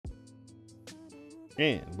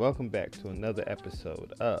And welcome back to another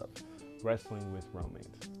episode of Wrestling with Romance.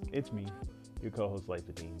 It's me, your co-host Life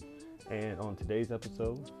Dean. And on today's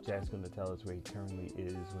episode, Jack's going to tell us where he currently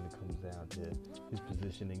is when it comes down to his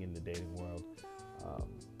positioning in the dating world. Um,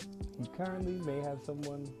 he currently may have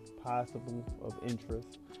someone possible of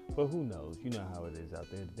interest, but who knows? You know how it is out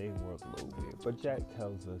there. The dating world's a little weird. But Jack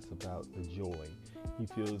tells us about the joy he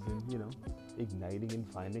feels in, igniting and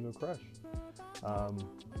finding a crush. Um,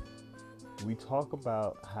 we talk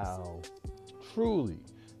about how truly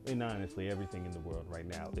and honestly everything in the world right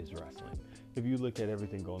now is wrestling. If you look at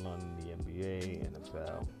everything going on in the NBA,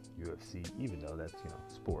 NFL, UFC, even though that's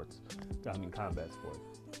sports, combat sports,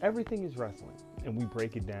 everything is wrestling, and we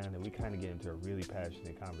break it down and we kind of get into a really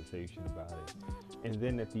passionate conversation about it. And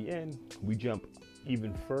then at the end, we jump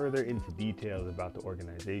even further into details about the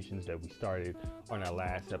organizations that we started on our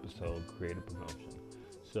last episode, Creative Promotion.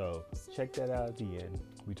 So check that out at the end.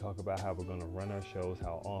 We talk about how we're going to run our shows,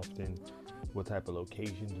 how often, what type of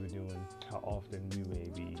locations we're doing, how often we may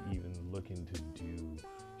be even looking to do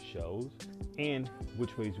shows, and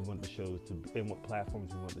which ways we want the shows to, and what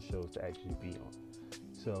platforms we want the shows to actually be on.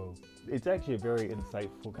 So it's actually a very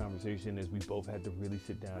insightful conversation, as we both had to really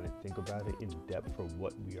sit down and think about it in depth for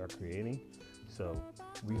what we are creating. So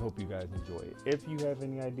we hope you guys enjoy it. If you have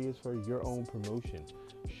any ideas for your own promotion,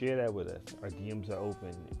 share that with us. Our DMs are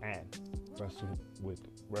open at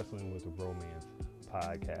Wrestling with Romance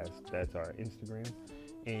Podcast. That's our Instagram.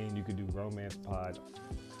 And you could do Romance Pod.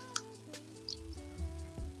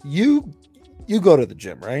 You go to the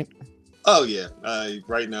gym, right? Oh yeah, I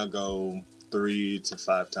right now go 3 to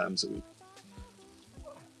 5 times a week.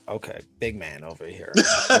 Okay, big man over here.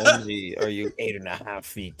 Only are you 8.5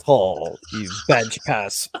 feet tall. You bench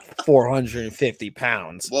press 450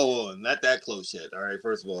 pounds. Whoa, not that close yet. All right,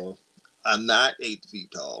 first of all, I'm not 8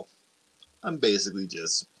 feet tall. I'm basically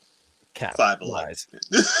just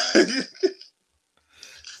 5'11".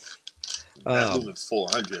 Not moving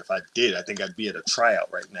 400. If I did, I think I'd be at a tryout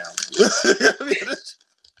right now.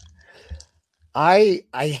 I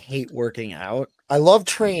hate working out. I love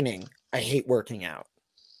training. I hate working out.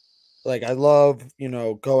 Like, I love,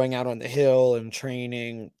 going out on the hill and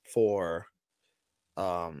training for,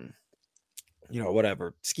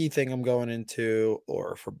 whatever ski thing I'm going into,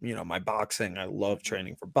 or for, my boxing. I love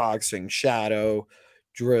training for boxing, shadow,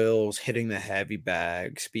 drills, hitting the heavy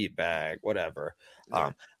bag, speed bag, whatever.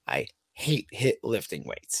 I hate lifting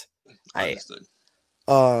weights. I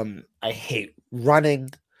hate running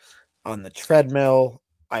on the treadmill.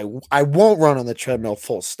 I won't run on the treadmill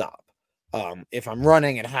full stop. If I'm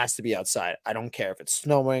running, it has to be outside. I don't care if it's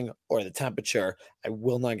snowing or the temperature. I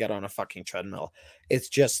will not get on a fucking treadmill. It's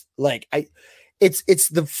just like it's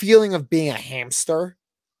the feeling of being a hamster.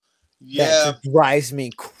 Yeah, that drives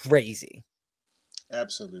me crazy.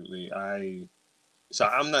 Absolutely. So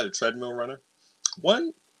I'm not a treadmill runner.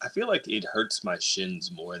 One, I feel like it hurts my shins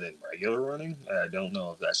more than regular running. I don't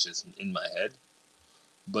know if that's just in my head,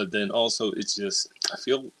 but then also it's just I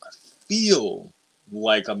feel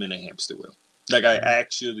like I'm in a hamster wheel. Like I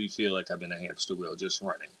actually feel like I'm in a hamster wheel just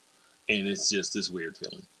running, and it's just this weird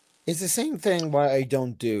feeling. It's the same thing why I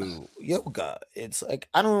don't do yoga. It's like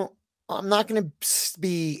I'm not going to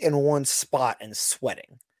be in one spot and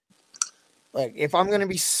sweating. Like, if I'm going to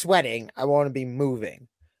be sweating, I want to be moving.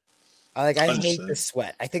 I hate the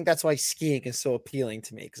sweat. I think that's why skiing is so appealing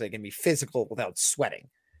to me, because I can be physical without sweating.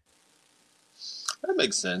 That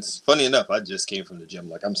makes sense. Funny enough, I just came from the gym.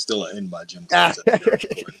 Like, I'm still in my gym class.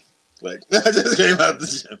 Like, I just came out of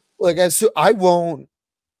the gym. Like, I won't,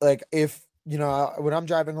 like, if, when I'm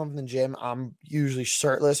driving home from the gym, I'm usually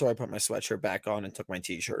shirtless, or I put my sweatshirt back on and took my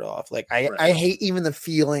t-shirt off. Like, I hate even the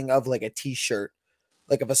feeling of, like, a t-shirt,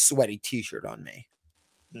 like, of a sweaty t-shirt on me.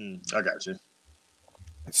 I got you.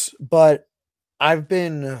 But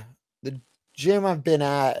the gym I've been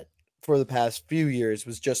at for the past few years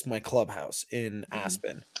was just my clubhouse in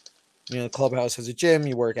Aspen. The clubhouse has a gym.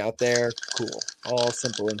 You work out there. Cool. All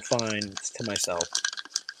simple and fine. It's to myself.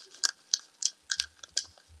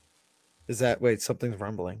 Wait, something's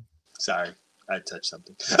rumbling. Sorry, I touched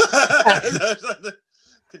something.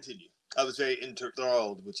 Continue. I was very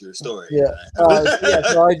enthralled with your story. Yeah.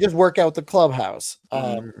 So I just work out the clubhouse.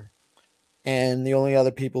 And the only other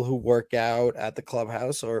people who work out at the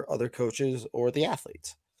clubhouse are other coaches or the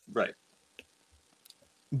athletes. Right.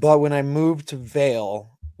 But when I moved to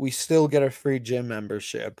Vail, we still get a free gym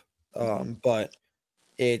membership. But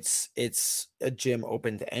it's a gym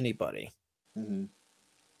open to anybody.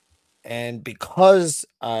 And because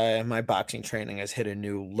my boxing training has hit a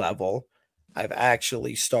new level, I've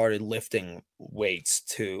actually started lifting weights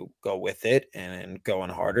to go with it and going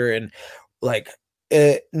harder. And like,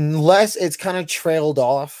 Unless it's kind of trailed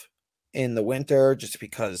off in the winter, just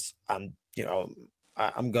because I'm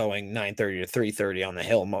going 9:30 to 3:30 on the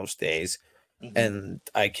hill most days, and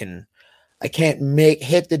I can't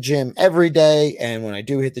hit the gym every day. And when I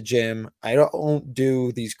do hit the gym, I don't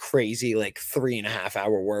do these crazy like 3.5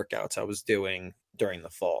 hour workouts I was doing during the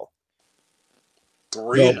fall.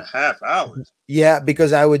 3.5 hours. Yeah,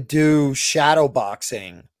 because I would do shadow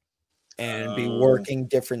boxing and be working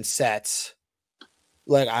different sets.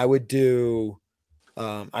 Like I would do,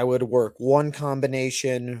 I would work one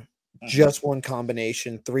combination, just one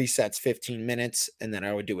combination, 3 sets, 15 minutes, and then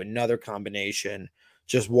I would do another combination,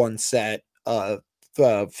 just one set,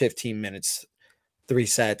 15 minutes, 3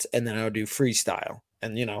 sets, and then I would do freestyle,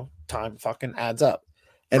 and time fucking adds up,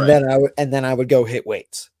 and then I would go hit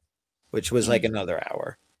weights, which was like another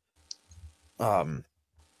hour.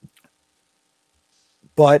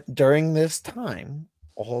 But during this time,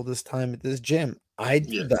 all this time at this gym, I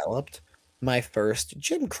developed my first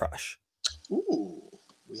gym crush. Ooh,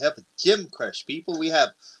 we have a gym crush, people. We have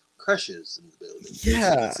crushes in the building.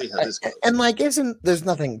 Yeah, let's see how this goes. And like, there's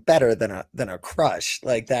nothing better than a crush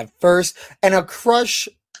like that first, and a crush,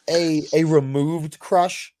 a removed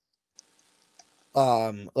crush.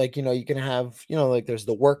 Like you can have like there's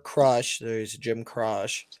the work crush, there's a gym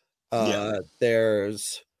crush,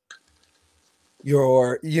 there's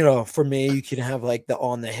for me you can have like the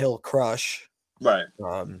on the hill crush. Right.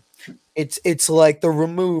 It's like the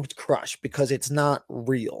removed crush because it's not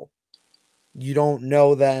real. You don't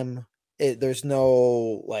know them. There's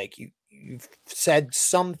no like you've said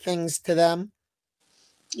some things to them,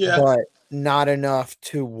 but not enough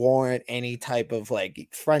to warrant any type of like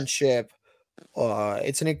friendship.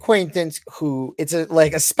 It's an acquaintance it's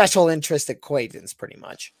like a special interest acquaintance, pretty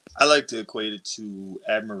much. I like to equate it to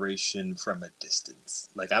admiration from a distance.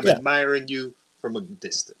 Like I'm admiring you from a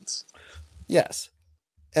distance. Yes.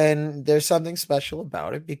 And there's something special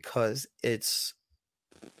about it because it's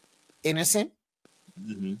innocent.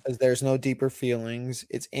 Because there's no deeper feelings.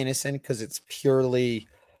 It's innocent because it's purely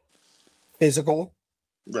physical.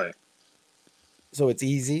 Right. So it's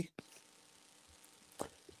easy.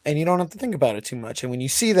 And you don't have to think about it too much. And when you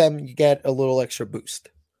see them, you get a little extra boost.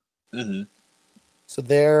 So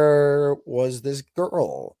there was this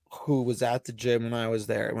girl who was at the gym when I was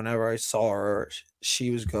there. Whenever I saw her,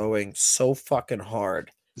 she was going so fucking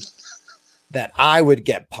hard that I would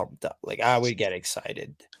get pumped up. Like I would get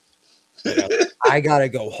excited. I gotta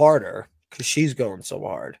go harder because she's going so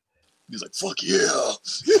hard. He's like, "Fuck yeah!"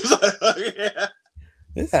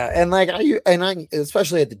 Yeah, and like I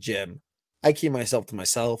especially at the gym, I keep myself to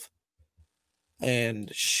myself,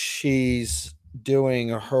 and she's doing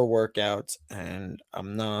her workouts, and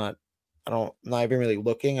I'm not even really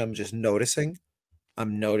looking. I'm just noticing.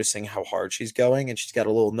 I'm noticing how hard she's going, and she's got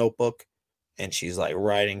a little notebook, and she's like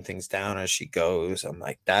writing things down as she goes. I'm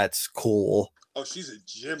like, that's cool. Oh, she's a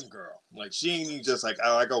gym girl. Like she ain't even just like,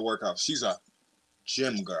 oh, I go work out. She's a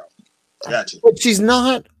gym girl. Gotcha. But she's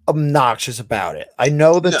not obnoxious about it. I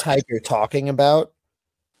know the type you're talking about,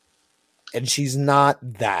 and she's not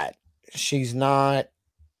that. She's not.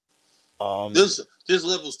 There's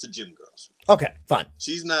levels to gym girls. Okay, fine.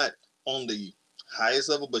 She's not on the highest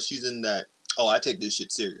level, but she's in that. Oh, I take this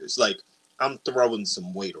shit serious. Like I'm throwing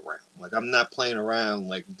some weight around. Like I'm not playing around.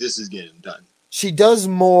 Like this is getting done. She does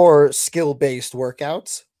more skill-based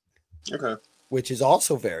workouts. Okay. Which is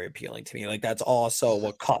also very appealing to me. Like that's also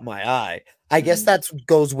what caught my eye. I guess that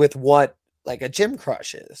goes with what like a gym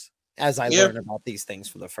crush is. As I learn about these things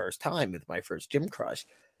for the first time with my first gym crush,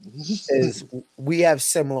 is we have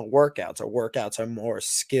similar workouts. Our workouts are more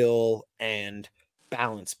skill and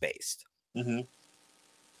balance based.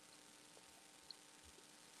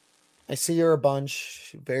 I see her a bunch.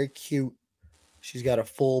 She's very cute. She's got a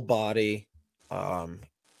full body.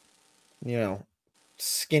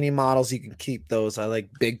 Skinny models, you can keep those. I like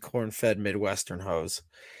big corn-fed Midwestern hoes.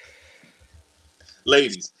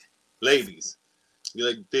 Ladies. You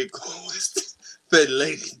like big corn-fed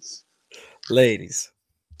ladies. Ladies.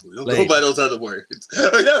 We don't go by those other words.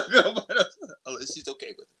 We don't go by those. Oh, she's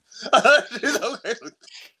okay with it. She's okay with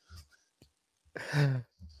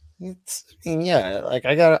it. Like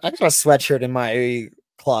I got a sweatshirt in my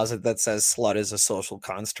closet that says slut is a social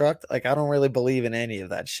construct. Like I don't really believe in any of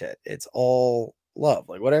that shit. It's all love.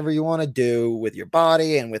 Like whatever you want to do with your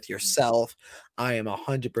body and with yourself, I am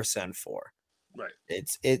 100% for. Right.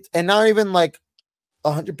 It's and not even like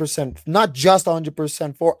 100%, not just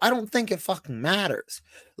 100% for. I don't think it fucking matters.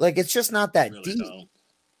 Like it's just not that really deep. Don't.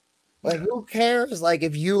 Like who cares? Like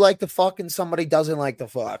if you like to fuck and somebody doesn't like to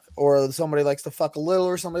fuck, or somebody likes to fuck a little,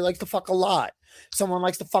 or somebody likes to fuck a lot. Someone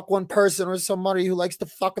likes to fuck one person, or somebody who likes to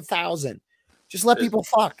fuck 1,000. Just let people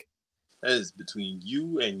fuck. That is between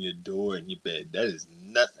you and your door and your bed. That is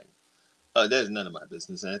nothing. That is none of my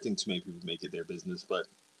business, and I think too many people make it their business. But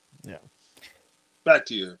yeah, back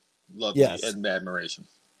to your lovely yes. admiration.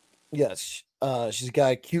 Yes, she's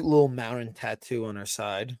got a cute little mountain tattoo on her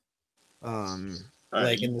side.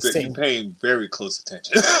 Like in the same. You're paying very close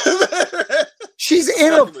attention. She's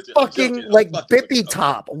in a fucking like bippy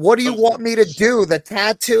top. What do you want me to do? The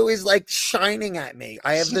tattoo is like shining at me.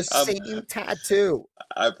 I have the same tattoo.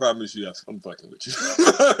 I promise you, I'm fucking with you.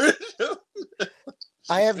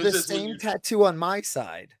 I have the same tattoo on my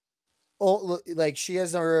side. Oh, like she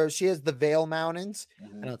has the Vale Mountains,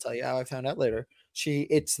 and I'll tell you how I found out later.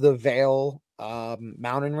 It's the Vale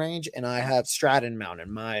mountain range, and I have Stratton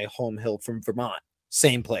Mountain, my home hill from Vermont,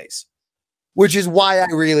 same place, which is why I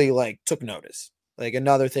really like took notice. Like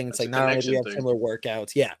another thing, it's like not only do we have similar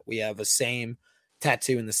workouts, yeah, we have a same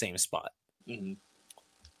tattoo in the same spot. Mm-hmm.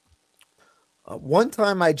 One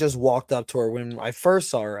time I just walked up to her when I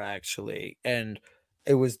first saw her, actually, and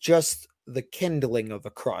it was just the kindling of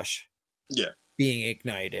a crush. Yeah. Being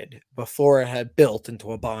ignited before it had built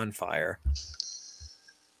into a bonfire.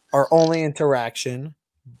 Our only interaction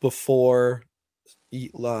before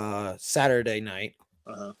Saturday night,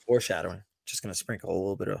 foreshadowing. Just going to sprinkle a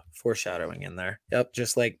little bit of foreshadowing in there. Yep,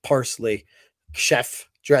 just like parsley. Chef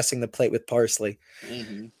dressing the plate with parsley.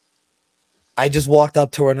 Mm-hmm. I just walked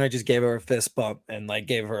up to her and I just gave her a fist bump and like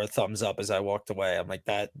gave her a thumbs up as I walked away. I'm like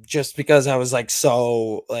that just because I was like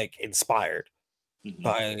so like inspired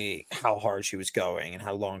by how hard she was going and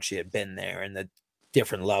how long she had been there and the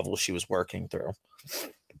different levels she was working through.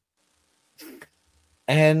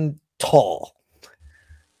 And tall.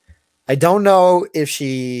 I don't know if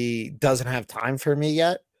she doesn't have time for me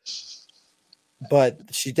yet,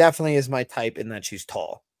 but she definitely is my type in that she's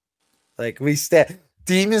tall. Like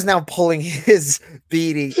Dean is now pulling his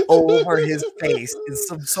beanie over his face in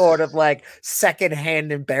some sort of like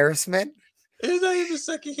secondhand embarrassment. It's not even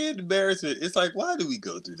secondhand embarrassment. It's like, why do we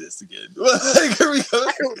go through this again?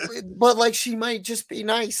 But like, she might just be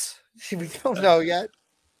nice. We don't know yet.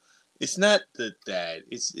 It's not that.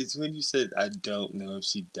 It's when you said, I don't know if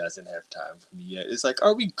she doesn't have time for me yet. It's like,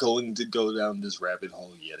 are we going to go down this rabbit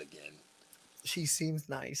hole yet again? She seems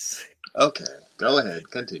nice. Okay, go ahead.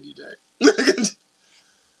 Continue, Jack.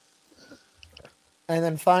 And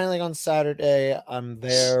then finally on Saturday, I'm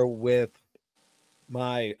there with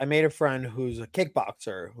I made a friend who's a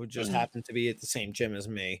kickboxer who just happened to be at the same gym as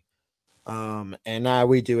me. And now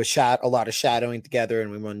we do a lot of shadowing together and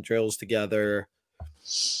we run drills together.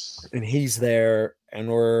 And he's there and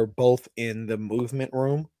we're both in the movement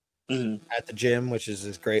room at the gym, which is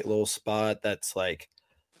this great little spot that's like,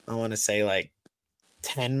 I want to say like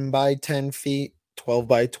 10 by 10 feet, 12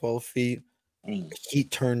 by 12 feet.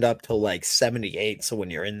 Heat turned up to like 78. So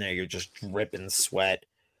when you're in there, you're just dripping sweat.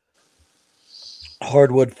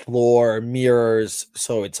 Hardwood floor, mirrors.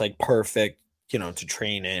 So it's like perfect, to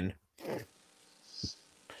train in.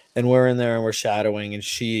 And we're in there and we're shadowing and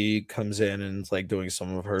she comes in and is like doing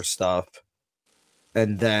some of her stuff.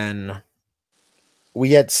 And then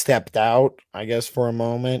we had stepped out, I guess, for a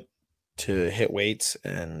moment to hit weights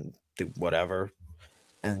and do whatever.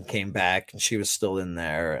 And came back and she was still in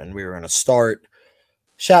there and we were going to start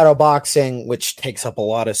shadow boxing, which takes up a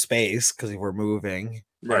lot of space because we're moving.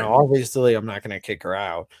 Right. And obviously I'm not going to kick her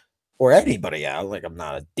out or anybody out. Like, I'm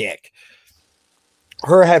not a dick.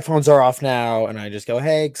 Her headphones are off now and I just go,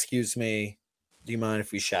 hey, excuse me. Do you mind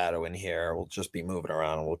if we shadow in here? We'll just be moving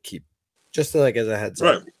around and we'll keep just like as a heads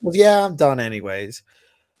up. Well, yeah, I'm done anyways.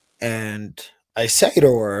 And I say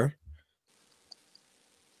to her,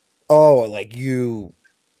 oh, like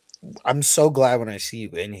I'm so glad when I see you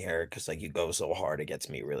in here because like you go so hard, it gets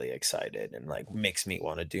me really excited and like makes me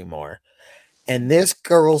want to do more. And this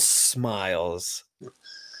girl smiles,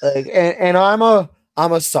 like, and I'm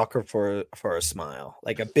a sucker for a smile,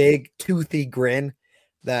 like a big toothy grin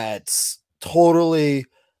that's totally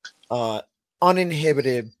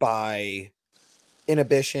uninhibited by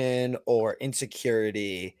inhibition or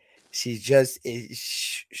insecurity. She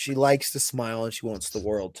likes to smile and she wants the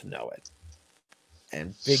world to know it.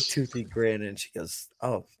 And big toothy grin, and she goes,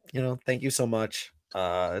 "Oh, thank you so much.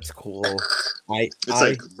 It's cool." It's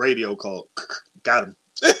like radio call. Got him.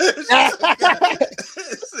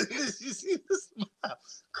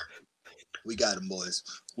 We got him, boys.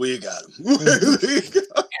 We got him.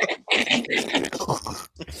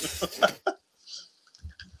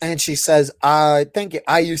 And she says, "I think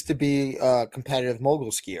I used to be a competitive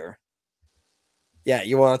mogul skier." Yeah,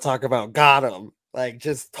 you want to talk about got him? Like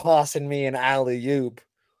just tossing me an alley-oop.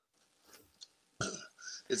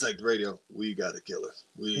 It's like the radio. We got to kill her.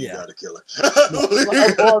 We Yeah. got to kill her.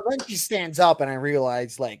 Well, then she stands up, and I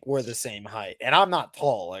realize like we're the same height, and I'm not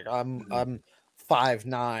tall. Like I'm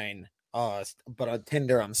 5'9". But on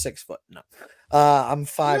Tinder I'm 6 foot. No, I'm You're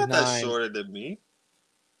 5'9". not that shorter than me.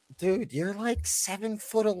 Dude, you're like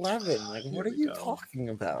 7'11". Like, Here what are we you go. talking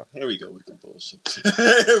about? Here we go with the bullshit.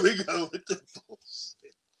 Here we go with the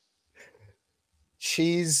bullshit.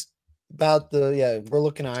 She's about we're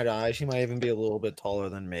looking eye to eye. She might even be a little bit taller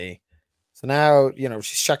than me. So now,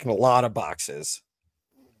 she's checking a lot of boxes.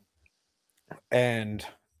 And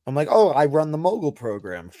I'm like, oh, I run the mogul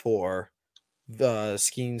program for the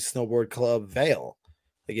skiing snowboard club Vale.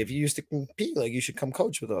 Like, if you used to compete, like, you should come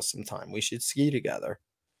coach with us sometime. We should ski together.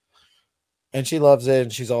 And she loves it,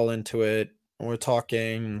 and she's all into it. And we're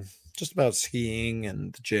talking just about skiing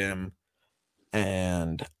and the gym.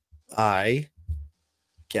 And I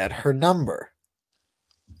get her number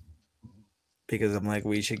because I'm like,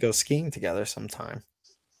 we should go skiing together sometime.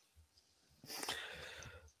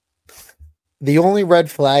 The only red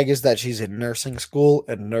flag is that she's in nursing school,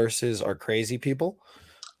 and nurses are crazy people.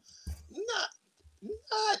 Not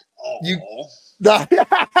all. You're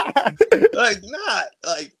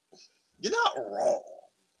not wrong.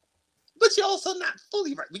 But you're also not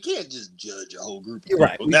fully right. We can't just judge a whole group of people.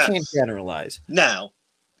 Right. We can't generalize. Now,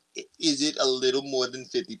 is it a little more than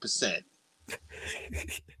 50%?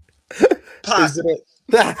 Possibly.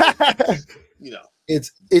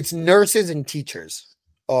 It's nurses and teachers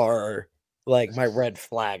are like my red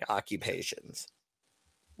flag occupations.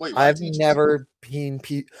 Wait, I've never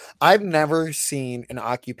seen an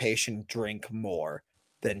occupation drink more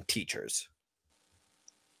than teachers.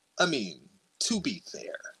 I mean, to be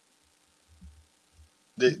fair,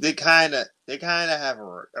 they kind of have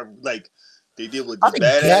they deal with these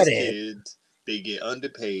badass kids. They get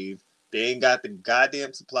underpaid. They ain't got the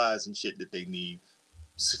goddamn supplies and shit that they need.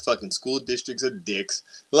 Fucking school districts are dicks.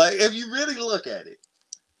 Like, if you really look at it,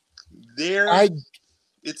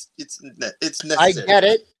 it's necessary. I get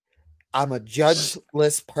it. I'm a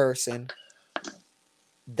judgeless person.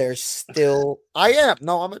 I'm a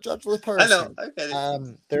judgeless person. I know. I get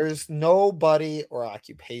it. There's nobody or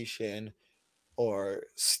occupation or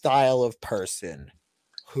style of person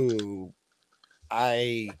who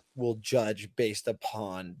I will judge based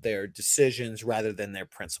upon their decisions rather than their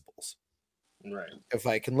principles. Right. If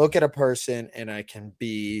I can look at a person and I can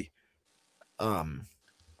be, and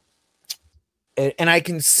I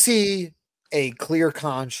can see a clear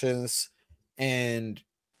conscience and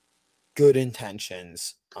good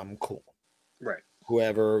intentions, I'm cool. Right.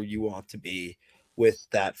 Whoever you want to be with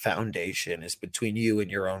that foundation is between you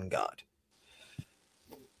and your own God.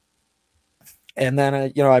 And then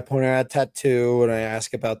I point out a tattoo and I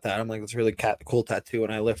ask about that. I'm like, that's a really cool tattoo.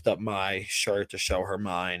 And I lift up my shirt to show her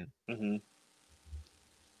mine. Mm-hmm.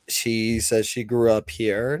 She says she grew up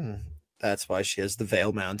here and that's why she has the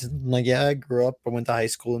Vale Mountains. I'm like, yeah, I went to high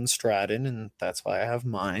school in Stratton and that's why I have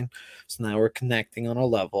mine. So now we're connecting on a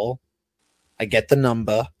level. I get the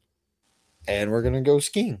number and we're going to go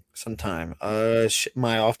skiing sometime.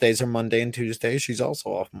 My off days are Monday and Tuesday. She's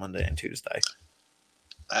also off Monday and Tuesday.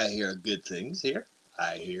 I hear good things here.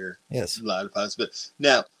 I hear a lot of possibilities.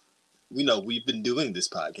 Now, we've been doing this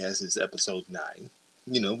podcast. It's episode 9.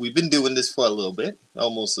 We've been doing this for a little bit,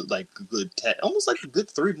 almost like a good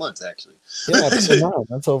 3 months, actually. Yeah,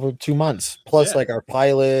 that's over 2 months. Plus, like our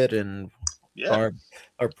pilot and our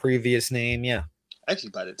previous name. Yeah.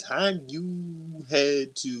 Actually, by the time you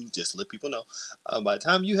had to, just let people know, by the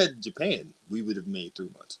time you had to Japan, we would have made 3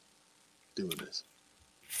 months doing this.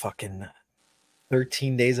 Fucking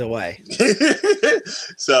 13 days away.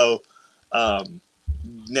 So,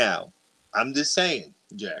 now, I'm just saying,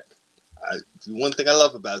 Jack, the one thing I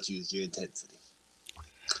love about you is your intensity.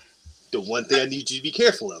 The one thing I need you to be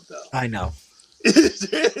careful of, though. I know.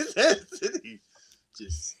 Is your intensity.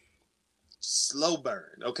 Just slow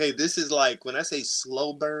burn. Okay, this is like, when I say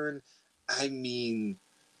slow burn, I mean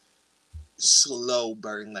slow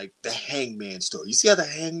burn, like the Hangman story. You see how the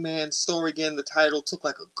Hangman story, again, the title took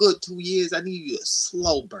like a good 2 years? I need you to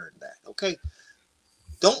slow burn that, okay?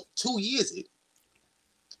 Don't 2 years it,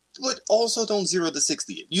 but also don't 0 to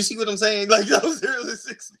 60 it. You see what I'm saying? Like, don't 0 to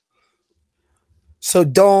 60. So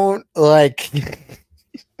don't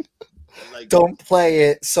don't play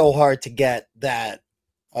it so hard to get that.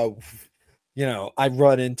 I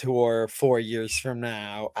run into her 4 years from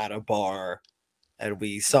now at a bar, and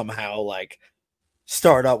we somehow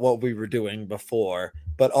start up what we were doing before,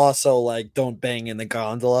 but also don't bang in the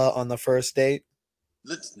gondola on the first date.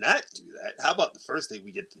 Let's not do that. How about the first date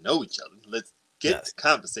we get to know each other? get to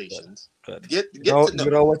conversations. Good. Get You to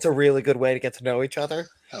know what's a really good way to get to know each other?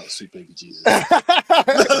 Oh, sweet baby Jesus. No,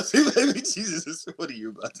 sweet baby Jesus. What are you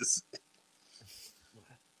about to say?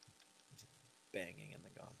 Banging in the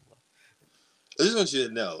gondola. I just want you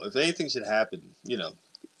to know, if anything should happen,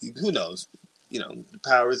 who knows? The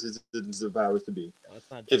powers is the powers to be.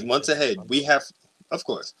 If months ahead, we have, of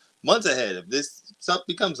course, months ahead, if this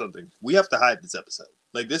becomes something, we have to hide this episode.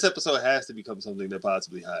 Like, this episode has to become something that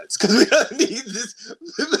possibly hides. Because we gotta need this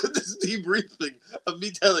debriefing of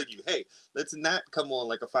me telling you, hey, let's not come on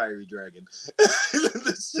like a fiery dragon.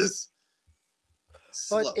 Let's just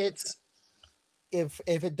slow. But it's, if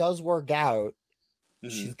it does work out,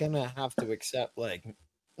 Mm-hmm. she's gonna have to accept, like,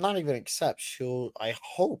 not even accept, I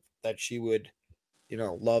hope that she would,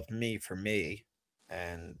 love me for me,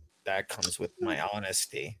 and that comes with my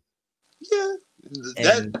honesty. Yeah,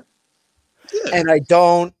 and I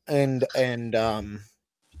don't, and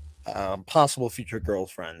possible future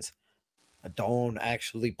girlfriends, I don't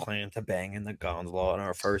actually plan to bang in the gondola on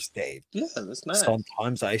our first date. Yeah, that's nice.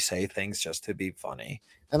 Sometimes I say things just to be funny,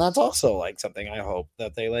 and that's also like something I hope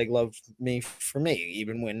that they like love me for me,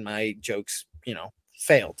 even when my jokes,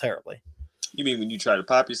 fail terribly. You mean when you try to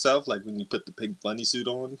pop yourself, like when you put the pink bunny suit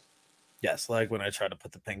on? Yes, like when I try to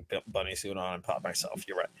put the pink bunny suit on and pop myself.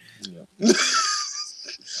 You're right. Yeah.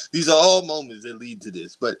 These are all moments that lead to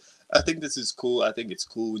this, but I think this is cool. I think it's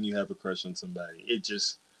cool when you have a crush on somebody.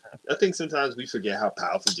 I think sometimes we forget how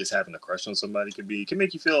powerful just having a crush on somebody can be. It can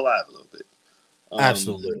make you feel alive a little bit.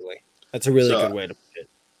 Absolutely. That's a really good way to put it.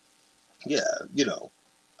 Yeah,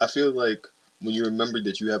 I feel like when you remember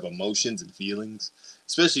that you have emotions and feelings,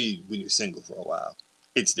 especially when you're single for a while,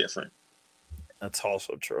 it's different. That's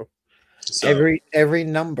also true. So, every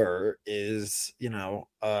number is,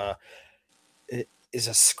 it is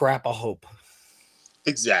a scrap of hope.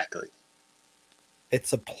 Exactly.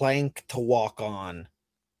 It's a plank to walk on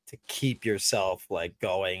to keep yourself like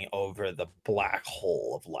going over the black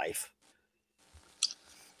hole of life.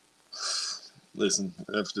 Listen,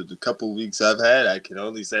 after the couple weeks I've had, I can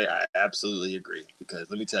only say I absolutely agree. Because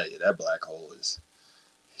let me tell you, that black hole is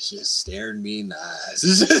just staring me in the eyes.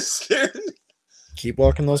 It's just staring me. Keep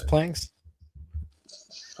walking those planks.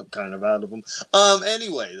 I'm kind of out of them.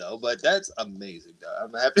 Anyway, though, but that's amazing, though.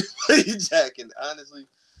 I'm happy for you, Jack. And honestly,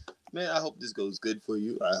 man, I hope this goes good for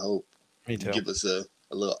you. I hope Me too. You give us a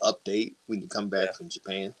little update when you come back from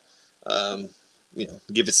Japan.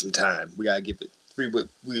 Give it some time. We gotta give it 3 week.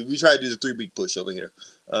 We try to do the 3-week push over here.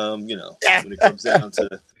 When it comes down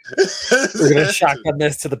to we're gonna shotgun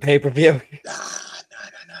this to the pay-per-view. No.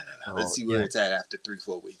 Let's see where it's at after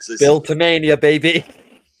 3-4 weeks. Build to Mania, baby.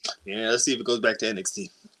 Yeah, let's see if it goes back to NXT.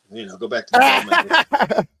 Go back to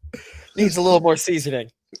the Needs a little more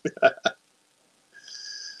seasoning.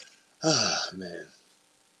 Oh, man.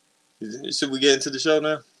 Should we get into the show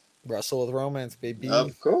now? Wrestle with Romance, baby.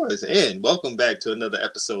 Of course. And welcome back to another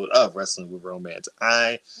episode of Wrestling with Romance.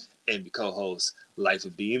 I am your co-host, Life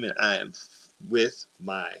of Deem, and I am with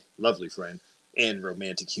my lovely friend and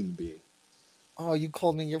romantic human being. Oh, you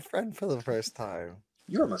called me your friend for the first time.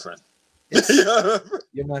 You're my friend.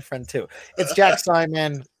 You're my friend too. It's Jack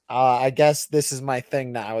Simon. I guess this is my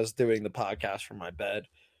thing now, is doing the podcast from my bed,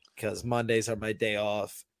 because Mondays are my day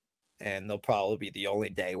off, and they'll probably be the only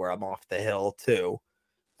day where I'm off the hill too,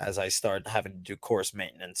 as I start having to do course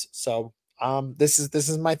maintenance. So this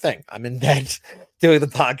is my thing. I'm in bed doing the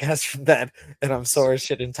podcast from bed, and I'm sore as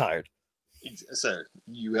shit and tired. Sir,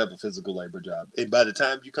 you have a physical labor job. And by the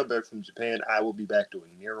time you come back from Japan, I will be back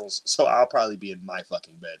doing murals. So I'll probably be in my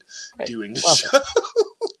fucking bed doing the show.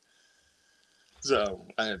 So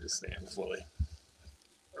I understand fully.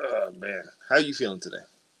 Oh, man. How are you feeling today?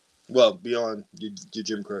 Well, beyond your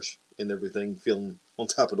gym crush and everything, feeling on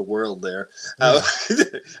top of the world there. How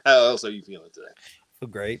else are you feeling today? I feel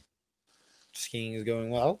great. Skiing is going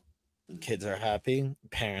well. Kids are happy.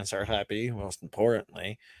 Parents are happy, most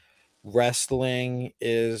importantly. Wrestling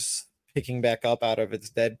is picking back up out of its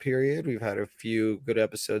dead period. We've had a few good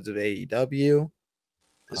episodes of AEW.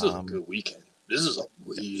 This was a good weekend. This is a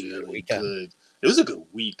really good. It was a good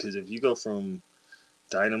week, because if you go from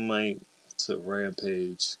Dynamite to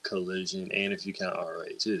Rampage, Collision, and if you count ROH,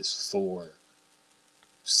 it is 4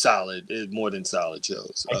 more than solid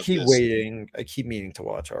shows. I keep meaning to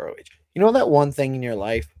watch ROH. You know that one thing in your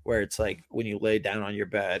life where it's like when you lay down on your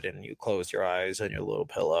bed and you close your eyes on your little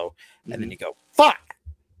pillow, and then you go, fuck,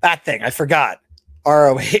 that thing, I forgot.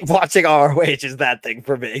 ROH, watching ROH is that thing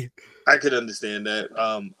for me. I could understand that.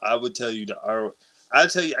 I would tell you I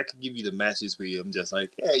could give you the matches where I'm just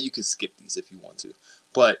like, yeah, you can skip these if you want to.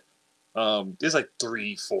 But there's like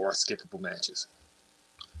 3-4 skippable matches.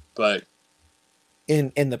 But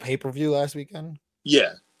in the pay-per-view last weekend?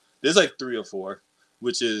 Yeah, there's like 3 or 4,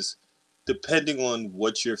 which is depending on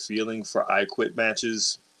what you're feeling for I Quit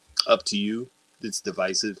matches, up to you. It's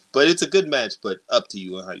divisive, but it's a good match, but up to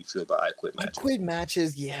you on how you feel about I Quit I matches. Quit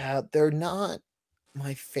matches, yeah, they're not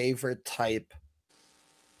my favorite type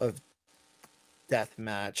of death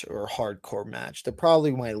match or hardcore match. They're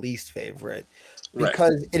probably my least favorite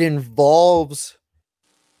because it involves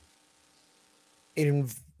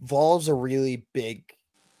a really big.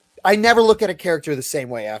 I never look at a character the same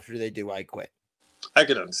way after they do I Quit. I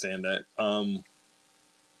can understand that.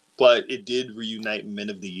 But it did reunite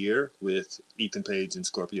Men of the Year with Ethan Page and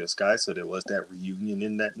Scorpio Sky, so there was that reunion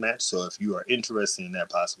in that match. So if you are interested in that,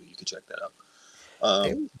 possibly you could check that out.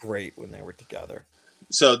 They were great when they were together.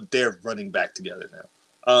 So they're running back together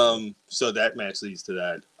now. So that match leads to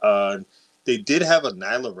that. They did have a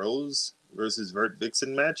Nyla Rose versus Vert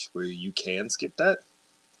Vixen match where you can skip that.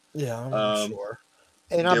 Yeah, I'm sure.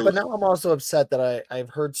 But now I'm also upset that I've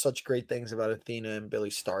heard such great things about Athena and Billy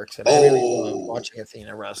Starks, and I really love watching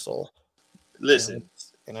Athena wrestle. Listen,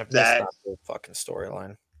 and I've missed that whole fucking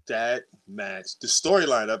storyline. That match, the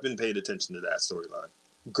storyline, I've been paying attention to that storyline.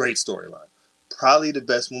 Great storyline. Probably the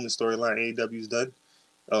best women's storyline AEW's done,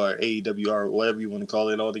 or AEWR, whatever you want to call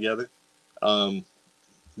it altogether.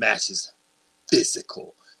 Match is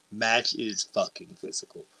physical. Match is fucking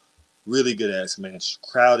physical. Really good ass match.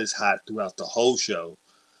 Crowd is hot throughout the whole show.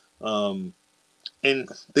 And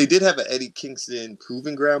they did have an Eddie Kingston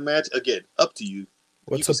Proving Ground match. Again, up to you.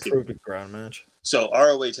 What's a Proving Ground match? So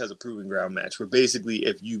ROH has a Proving Ground match where basically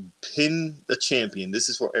if you pin a champion, this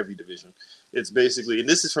is for every division. It's basically, and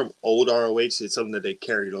this is from old ROH. It's something that they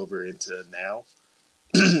carried over into now.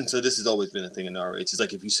 So this has always been a thing in ROH. It's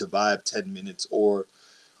like if you survive 10 minutes or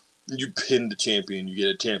you pin the champion, you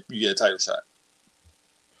get a title shot.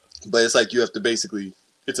 But it's like you have to basically,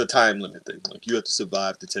 it's a time limit thing. Like you have to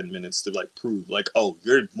survive the 10 minutes to like prove like, oh,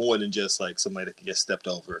 you're more than just like somebody that can get stepped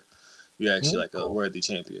over. You're actually like a worthy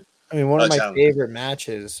champion. I mean, one of my favorite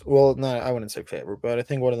matches, well, no, I wouldn't say favorite, but I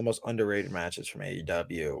think one of the most underrated matches from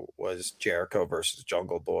AEW was Jericho versus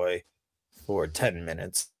Jungle Boy for 10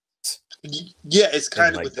 minutes. Yeah, it's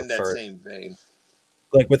kind of within that same vein.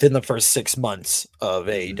 Like within the first 6 months of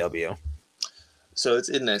AEW. So it's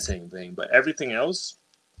in that same vein, but everything else,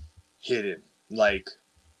 hidden. Like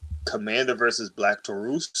Commander versus Black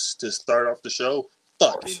Taurus to start off the show,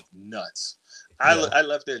 fucking nuts. Yeah. I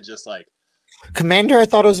left there just like Commander. I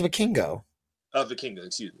thought it was Vikingo. Vikingo,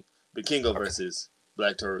 excuse me. Vikingo versus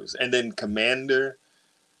Black Taurus, and then Commander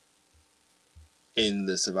in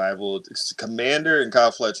the survival. Commander and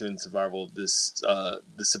Kyle Fletcher in survival. The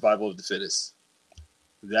survival of the fittest.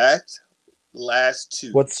 That last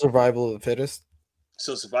two. What's survival of the fittest?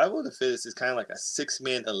 So survival of the fittest is kind of like a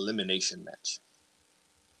 6-man elimination match.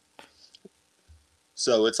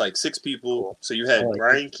 So it's like 6 people. Cool. So you had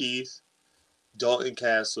Brian Keith, Dalton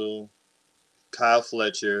Castle, Kyle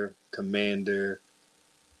Fletcher, Commander,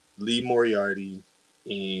 Lee Moriarty,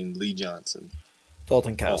 and Lee Johnson.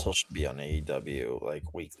 Dalton Castle should be on AEW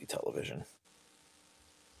like weekly television.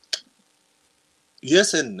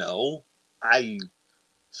 Yes and no. I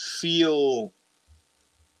feel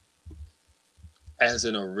as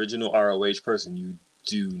an original ROH person, you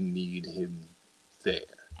do need him there.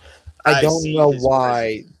 I don't know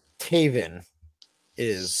why Taven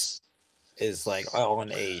is like on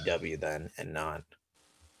AEW then and not.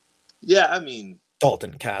 Yeah, I mean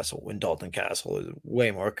Dalton Castle, when Dalton Castle is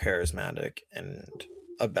way more charismatic and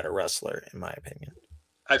a better wrestler, in my opinion.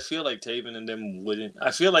 I feel like Taven and them wouldn't.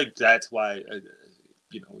 I feel like that's why.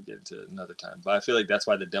 We'll get into it another time. But I feel like that's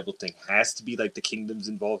why the Devil thing has to be like the Kingdoms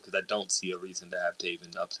involved, because I don't see a reason to have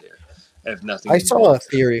Taven up there. If nothing, I saw a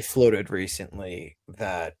theory floated recently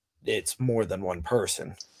that it's more than one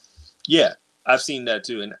person. Yeah, I've seen that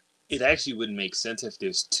too, and it actually wouldn't make sense if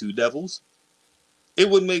there's 2 Devils. It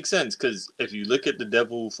would make sense because if you look at the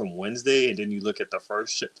Devil from Wednesday and then you look at the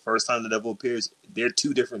first time the Devil appears, they're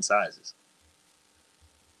 2 different sizes.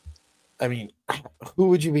 I mean, who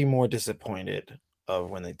would you be more disappointed of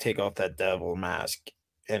when they take off that Devil mask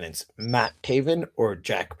and it's Matt Taven or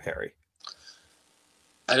Jack Perry?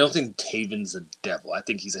 I don't think Taven's a Devil. I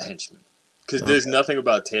think he's a henchman. Because there's nothing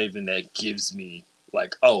about Taven that gives me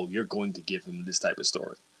like, oh, you're going to give him this type of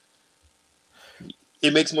story.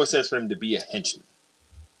 It makes more sense for him to be a henchman.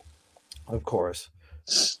 Of course.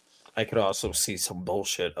 I could also see some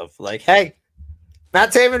bullshit of like, hey,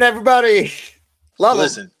 Matt Taven, everybody.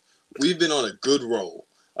 Listen, we've been on a good roll.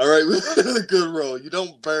 All right, we've been on a good roll. You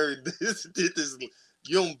don't burn this.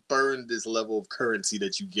 You don't burn this level of currency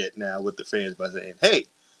that you get now with the fans by saying, hey,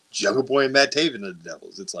 Jungle Boy and Matt Taven are the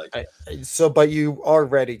devils. It's like but you are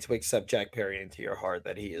ready to accept Jack Perry into your heart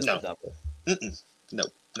that he is the devil. No,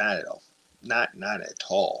 not at all. Not at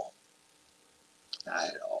all. Not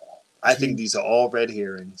at all. I think these are all red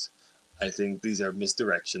herrings. I think these are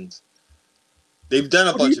misdirections. They've done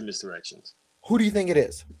a bunch of misdirections. Who do you think it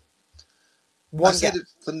is? I said it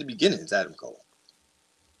from the beginning. It's Adam Cole.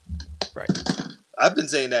 Right. I've been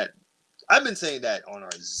saying that on our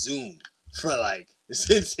Zoom for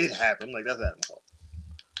since it happened. I'm like, that's Adam Cole.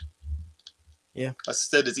 Yeah. I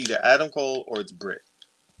said it's either Adam Cole or it's Britt.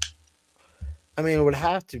 I mean, it would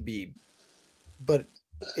have to be, but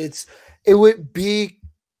it would be.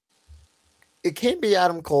 It can't be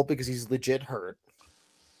Adam Cole because he's legit hurt.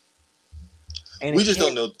 And we just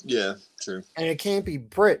don't know. Yeah, true. And it can't be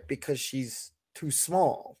Britt because she's too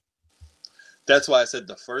small. That's why I said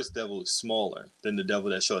the first devil is smaller than the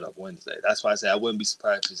devil that showed up Wednesday. That's why I said I wouldn't be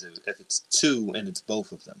surprised if it's two and it's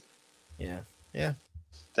both of them. Yeah. Yeah.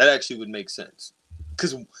 That actually would make sense.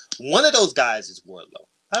 Because one of those guys is Wardlow.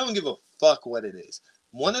 I don't give a fuck what it is.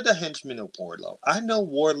 One of the henchmen of Wardlow. I know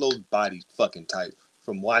Wardlow's body's fucking tight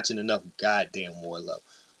from watching enough goddamn Wardlow.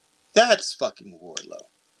 That's fucking Wardlow.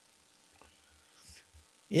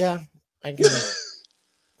 Yeah, I get it.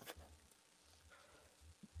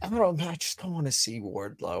 I don't know. I just don't want to see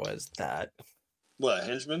Wardlow as that. What, a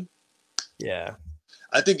henchman? Yeah.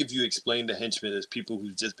 I think if you explain the henchmen as people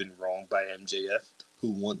who've just been wronged by MJF,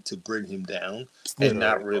 who want to bring him down, and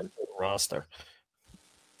not really roster.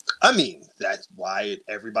 I mean, that's why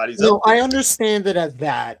everybody's up. No, I understand it as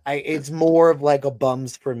that. It's more of like a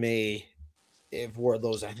bums for me if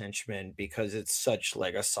Wardlow's a henchman because it's such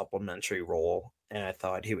like a supplementary role, and I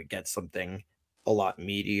thought he would get something a lot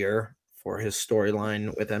meatier for his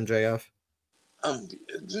storyline with MJF.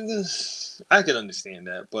 I can understand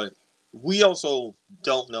that, but we also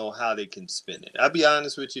don't know how they can spin it. I'll be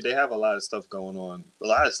honest with you, they have a lot of stuff going on. A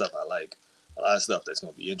lot of stuff I like. A lot of stuff that's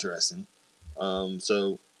going to be interesting.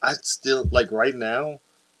 So I still, like right now,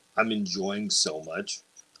 I'm enjoying so much.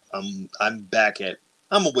 I'm back at,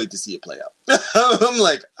 I'm going to wait to see it play out. I'm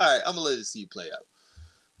like, all right, I'm going to let it see it play out.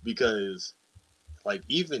 Because, like,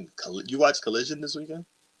 even, you watch Collision this weekend?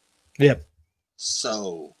 Yep.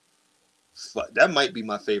 So, that might be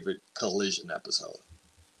my favorite Collision episode.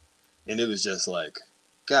 And it was just like,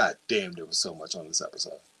 God damn, there was so much on this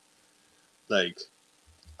episode. Like,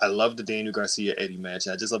 I love the Daniel Garcia-Eddie match.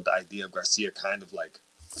 I just love the idea of Garcia kind of like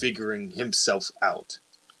figuring himself out.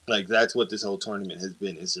 Like, that's what this whole tournament has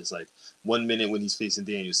been. It's just like, 1 minute when he's facing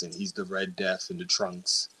Danielson, he's the Red Death in the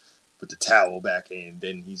trunks with the towel back in.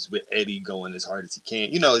 Then he's with Eddie going as hard as he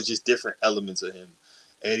can. You know, it's just different elements of him.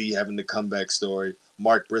 Eddie having the comeback story.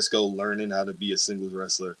 Mark Briscoe learning how to be a singles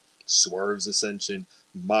wrestler. Swerve's ascension.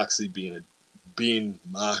 Moxley being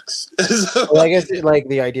Mox. Well, I guess like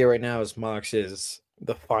the idea right now is Mox is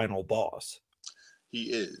the final boss.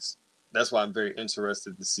 He is. That's why I'm very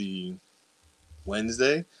interested to see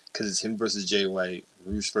Wednesday, because it's him versus Jay White,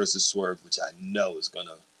 Roosh versus Swerve, which I know is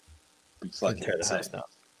gonna be fucking insane.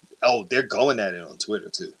 Oh, they're going at it on Twitter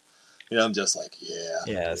too. You know, I'm just like,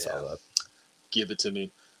 yeah, I saw that. Give it to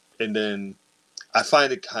me. And then I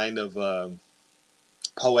find it kind of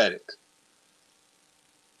poetic.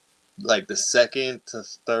 Like the second to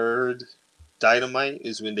third Dynamite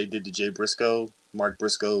is when they did the Mark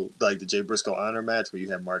Briscoe, like the Jay Briscoe honor match where you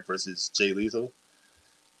have Mark versus Jay Lethal.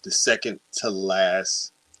 The second or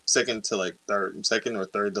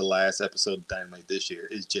third to last episode of Dynamite this year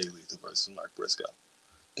is Jay Lethal versus Mark Briscoe.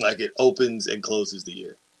 Like it opens and closes the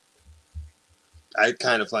year. I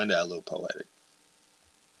kind of find that a little poetic.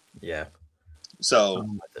 Yeah. So,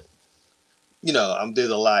 you know, there's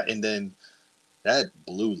a lot, and then that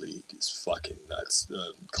Blue League is fucking nuts.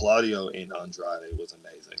 Claudio and Andrade was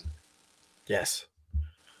amazing. Yes.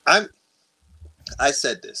 I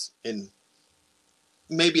said this, and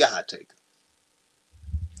maybe a hot take.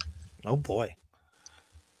 Oh boy.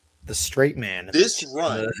 The straight man. This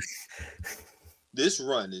run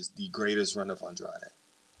is the greatest run of Andrade.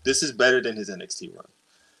 This is better than his NXT run.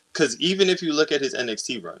 Because even if you look at his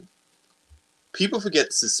NXT run, people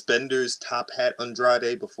forget suspenders, top hat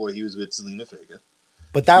Andrade before he was with Zelina Vega.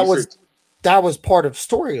 But that was part of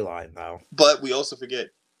storyline, though. But we also forget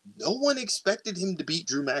no one expected him to beat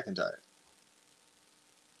Drew McIntyre.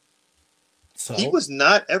 So he was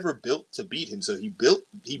not ever built to beat him. So he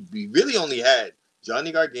really only had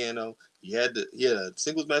Johnny Gargano. He had a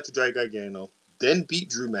singles match with Johnny Gargano, then beat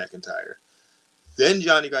Drew McIntyre, then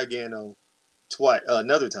Johnny Gargano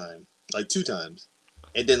another time, like 2 times,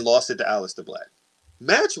 and then lost it to Aleister Black.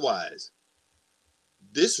 Match-wise,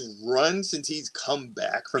 this run since he's come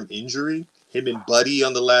back from injury, him and Buddy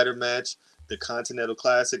on the ladder match, the Continental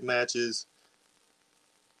Classic matches.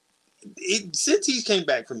 Since he came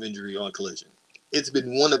back from injury on Collision, it's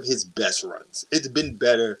been one of his best runs. It's been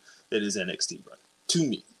better than his NXT run, to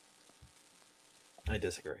me. I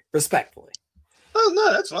disagree. Respectfully. Oh,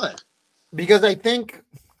 no, that's fine. Because I think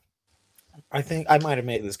I might have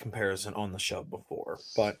made this comparison on the show before,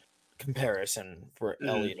 but comparison for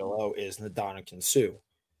Elliot Olo is Ndamukong Suh.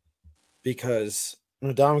 Because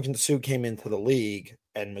Ndamukong Suh came into the league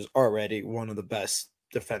and was already one of the best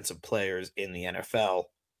defensive players in the NFL.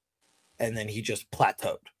 And then he just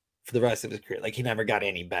plateaued for the rest of his career. Like, he never got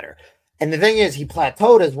any better. And the thing is, he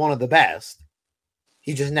plateaued as one of the best.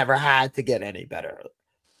 He just never had to get any better.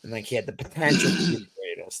 And, like, he had the potential to be the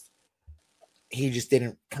greatest. He just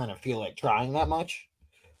didn't kind of feel like trying that much.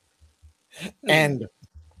 And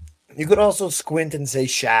you could also squint and say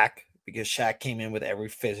Shaq, because Shaq came in with every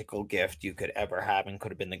physical gift you could ever have and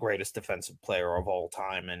could have been the greatest defensive player of all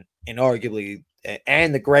time and arguably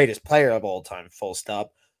and the greatest player of all time, full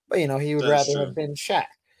stop. But, you know, he would rather have been Shaq.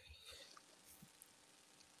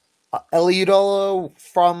 Elliot Olo,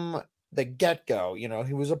 from the get-go, you know,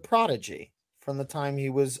 he was a prodigy from the time he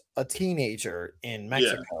was a teenager in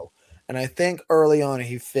Mexico. Yeah. And I think early on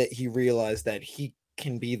he realized that he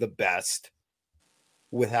can be the best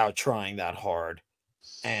without trying that hard.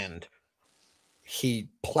 And he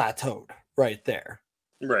plateaued right there.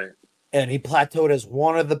 Right. And he plateaued as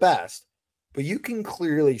one of the best. But you can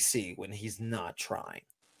clearly see when he's not trying.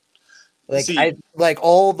 Like,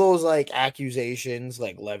 all those like accusations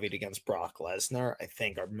like levied against Brock Lesnar, I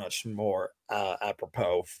think are much more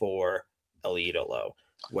apropos for Elliot Olo,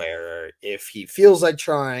 where if he feels like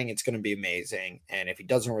trying, it's going to be amazing, and if he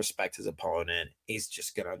doesn't respect his opponent, he's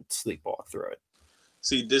just going to sleepwalk through it.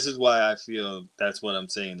 See, this is why I feel that's what I'm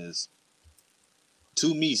saying is,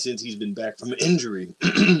 to me, since he's been back from injury,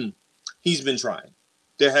 he's been trying.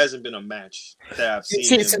 There hasn't been a match that I've seen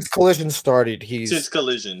since Collision started. Since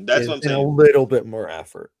Collision, that's what I'm saying. A little bit more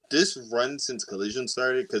effort. This run since Collision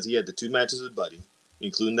started, because he had the 2 matches with Buddy,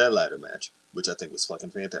 including that ladder match, which I think was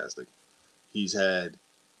fucking fantastic. He's had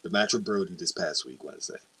the match with Brody this past week,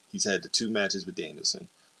 Wednesday. He's had the 2 matches with Danielson.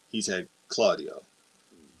 He's had Claudio.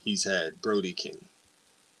 He's had Brody King.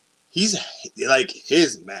 He's like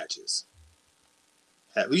his matches.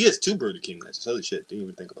 He has 2 Brody King matches. Holy shit, didn't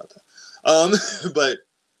even think about that. But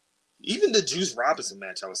even the Juice Robinson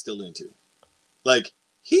match I was still into. Like,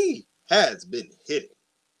 he has been hitting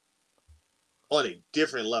on a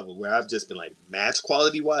different level where I've just been like, match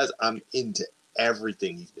quality wise, I'm into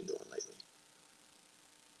everything he's been doing lately.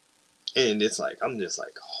 And it's like, I'm just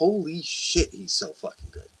like, holy shit, he's so fucking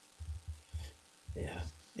good.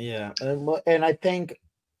 Yeah. And I think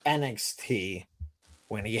NXT,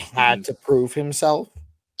 when he had to prove himself,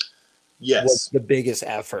 was the biggest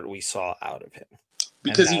effort we saw out of him.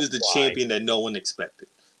 Because he was the champion that no one expected.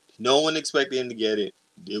 No one expected him to get it.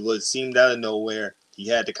 It seemed out of nowhere. He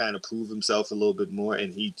had to kind of prove himself a little bit more,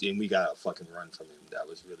 and we got a fucking run from him that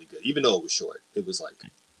was really good. Even though it was short, it was like,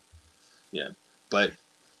 yeah. But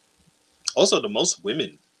also, the most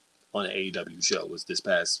women on an AEW show was this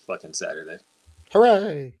past fucking Saturday.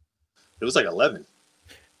 Hooray! It was like 11.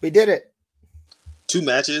 We did it. 2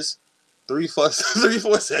 matches,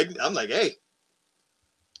 3-4 segments. I'm like, hey.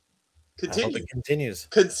 Continue. I hope it continues.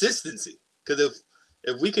 Consistency. Because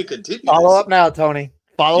if we can continue. Follow up now, Tony.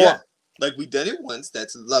 Follow up. Like, we done it once.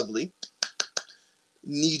 That's lovely.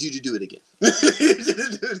 Need you to do it again.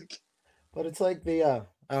 But it's like the,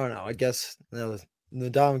 I don't know. I guess the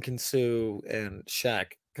Ndamukong Suh and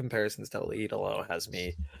Shaq comparisons to Elite Olo has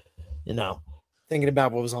me, thinking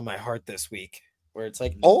about what was on my heart this week. Where it's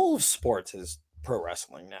like all of sports is pro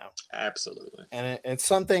wrestling now. Absolutely. And it's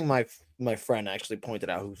something my friend actually pointed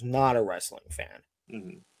out, who's not a wrestling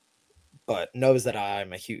fan, but knows that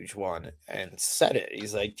I'm a huge one, and said it.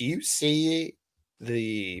 He's like, do you see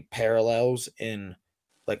the parallels in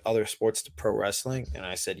like other sports to pro wrestling? And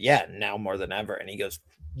I said, yeah, now more than ever. And he goes,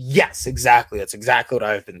 yes, exactly. That's exactly what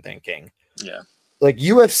I've been thinking. Yeah. Like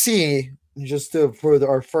UFC, for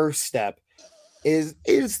our first step, is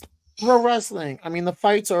pro wrestling. I mean, the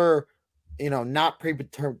fights are, not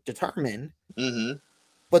predetermined,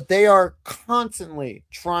 but they are constantly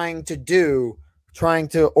trying to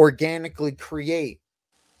organically create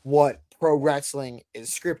what pro wrestling is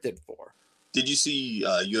scripted for. Did you see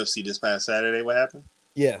UFC this past Saturday? What happened?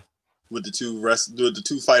 Yeah, with the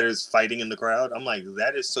two fighters fighting in the crowd. I'm like,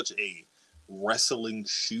 that is such a wrestling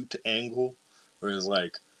shoot angle, where it's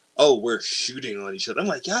like, oh, we're shooting on each other. I'm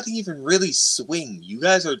like, y'all didn't even really swing. You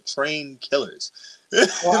guys are trained killers.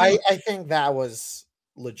 Well, I think that was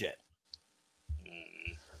legit.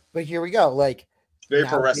 But here we go. Like, very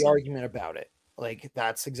pro wrestling. The argument about it. like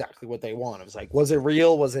that's exactly what they want. It was like, was it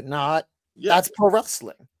real? Was it not? Yeah, That's pro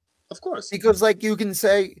wrestling. of course. Because like you can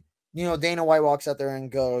say, Dana White walks out there and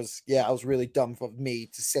goes, yeah, it was really dumb of me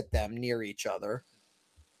to sit them near each other.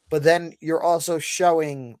 But then you're also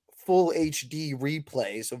showing full HD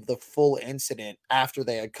replays of the full incident after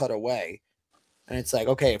they had cut away. And it's like,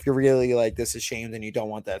 okay, if you're really like this is shame and you don't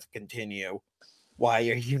want that to continue, why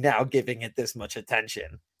are you now giving it this much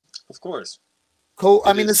attention? Of course.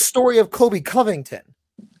 The story of Kobe Covington.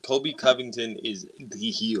 Kobe Covington is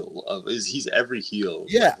the heel of he's every heel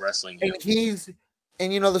wrestling heel.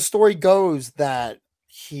 And the story goes that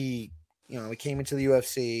he came into the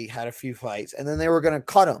UFC, had a few fights, and then they were gonna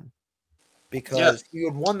cut him because he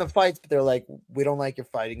had won the fights, but they're like, we don't like your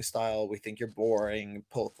fighting style, we think you're boring,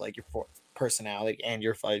 both like your personality and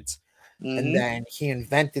your fights. Mm-hmm. And then he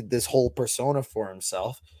invented this whole persona for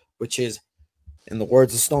himself, which is, in the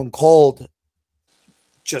words of Stone Cold,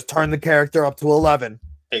 just turn the character up to 11.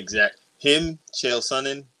 Exact. Him, Chael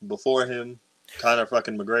Sonnen, before him, Conor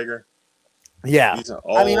fucking McGregor. Yeah.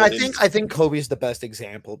 I think Kobe's the best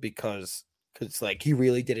example because like he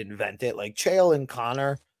really did invent it. Like Chael and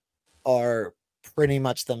Conor are pretty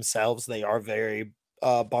much themselves. They are very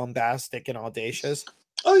bombastic and audacious.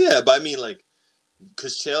 Oh yeah, but I mean like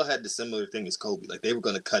because Chael had the similar thing as Kobe. Like they were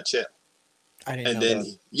gonna cut Chael.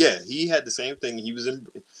 He had the same thing. He was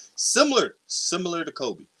similar to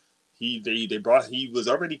Kobe. He was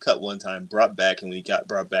already cut one time, brought back, and when he got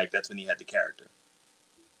brought back, that's when he had the character.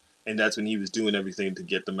 And that's when he was doing everything to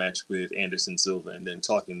get the match with Anderson Silva and then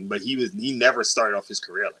talking. But he never started off his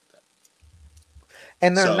career like that.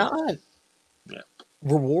 And they're not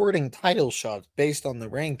rewarding title shots based on the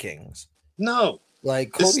rankings. No.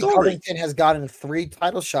 Like Kobe Covington has gotten 3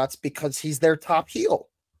 title shots because he's their top heel.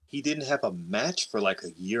 He didn't have a match for like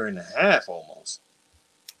a year and a half almost.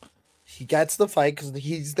 He gets the fight because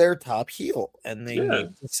he's their top heel and they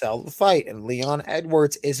need to sell the fight. And Leon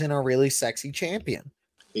Edwards isn't a really sexy champion.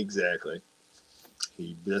 Exactly.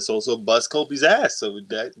 He just also bust Kobe's ass. So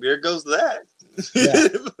there goes that. Yeah,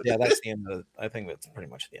 that's the end of I think that's pretty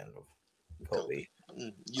much the end of Kobe.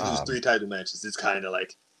 You lose 3 title matches. It's kind of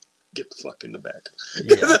like, get the fuck in the back.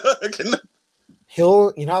 Yeah.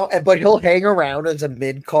 He'll hang around as a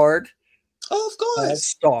mid card. Oh, of course.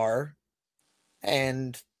 Star.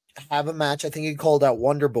 And have a match. I think he called out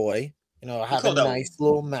Wonder Boy. Have a nice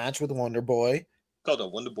little match with Wonder Boy. Called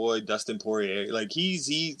out Wonder Boy, Dustin Poirier. Like he's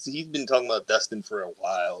been talking about Dustin for a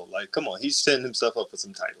while. Like, come on, he's setting himself up for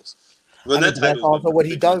some titles. That's also what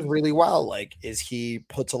he does really well. Like, is he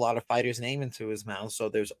puts a lot of fighters' name into his mouth, so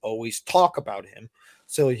there's always talk about him.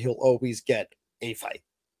 So he'll always get a fight.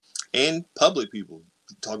 And public people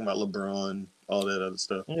talking about LeBron, all that other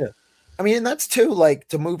stuff. Yeah. And that's too, like,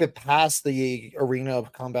 to move it past the arena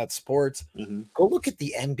of combat sports, go look at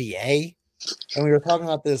the NBA. And we were talking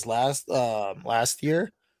about this last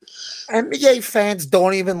year. NBA fans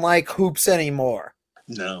don't even like hoops anymore.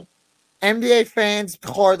 No. NBA fans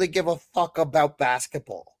hardly give a fuck about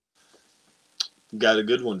basketball. Got a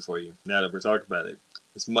good one for you now that we're talking about it.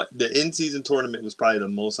 The in-season tournament was probably the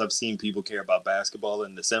most I've seen people care about basketball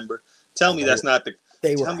in December. Tell me that's not the...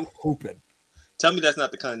 They were hooping. Tell me that's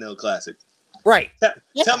not the Continental Classic. Right.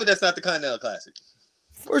 Tell me that's not the Continental Classic.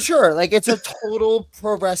 For sure. Like, it's a total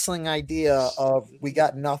pro wrestling idea of we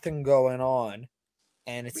got nothing going on,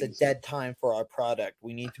 and it's a dead time for our product.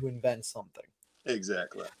 We need to invent something.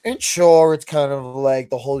 Exactly. And sure, it's kind of like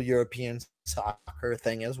the whole European soccer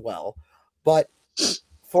thing as well. But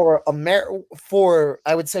for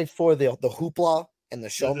I would say for the hoopla and the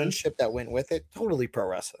showmanship that went with it, totally pro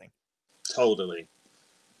wrestling. Totally.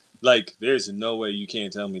 Like, there's no way you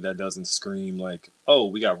can't tell me that doesn't scream like, oh,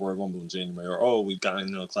 we got Royal Rumble in January, or oh, we got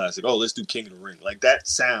a Classic. Oh, let's do King of the Ring. Like, that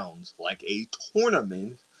sounds like a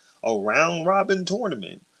tournament, a round robin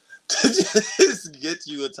tournament to just get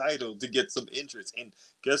you a title, to get some interest. And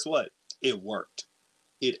guess what? It worked.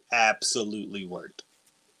 It absolutely worked.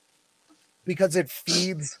 Because it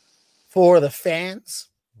feeds for the fans.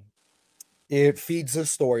 It feeds the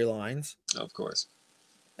storylines. Of course.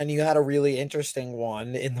 And you had a really interesting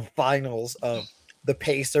one in the finals of the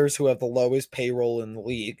Pacers, who have the lowest payroll in the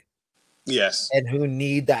league. Yes. And who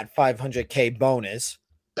need that $500K bonus.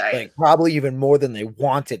 Dang. Like, probably even more than they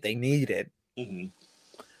wanted. They need it. Mm-hmm.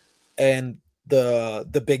 And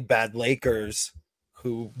the big bad Lakers,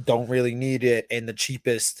 who don't really need it, and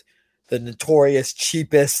the notorious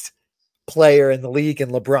cheapest player in the league,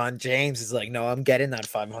 and LeBron James is like, no, I'm getting that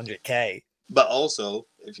 $500K. But also,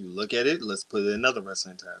 if you look at it, let's put it in other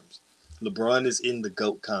wrestling terms. LeBron is in the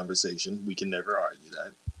GOAT conversation. We can never argue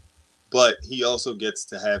that. But he also gets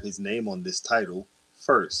to have his name on this title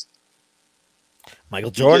first.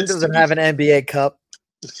 Michael Jordan doesn't have an NBA cup.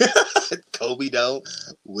 Kobe don't.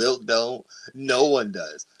 Wilt don't. No one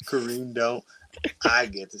does. Kareem don't. I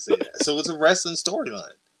get to say that. So it's a wrestling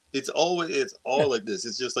storyline. It's all like this.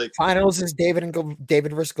 It's just like finals is David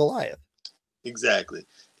versus Goliath. Exactly.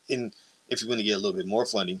 And if you want to get a little bit more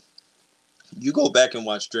funny, you go back and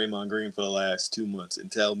watch Draymond Green for the last 2 months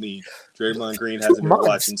and tell me Draymond Green hasn't been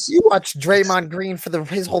watching. You watched Draymond Green for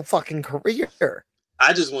his whole fucking career.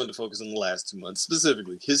 I just wanted to focus on the last 2 months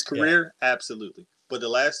specifically. His career, absolutely. But the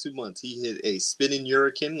last 2 months, he hit a spinning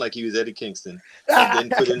hurricane like he was Eddie Kingston, and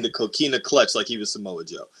then put in the coquina clutch like he was Samoa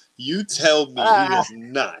Joe. You tell me he has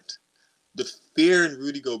not. The fear in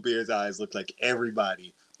Rudy Gobert's eyes look like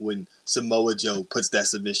everybody when Samoa Joe puts that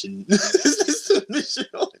submission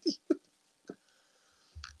on you.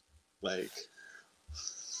 Like,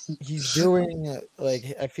 he's doing,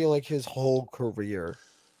 like, I feel like his whole career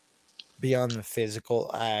beyond the physical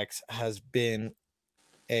acts has been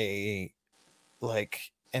a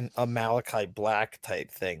Malachi Black type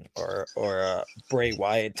thing or a Bray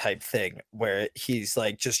Wyatt type thing where he's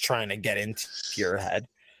like just trying to get into your head.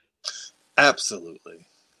 Absolutely.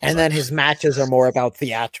 And then his matches are more about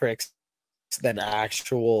theatrics than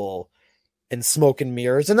actual and smoke and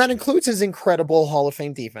mirrors. And that includes his incredible Hall of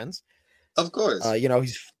Fame defense. Of course.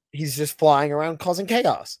 He's just flying around causing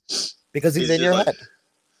chaos because he's in your head.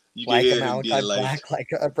 You like a Malachi Black, like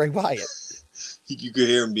a Bray Wyatt. You could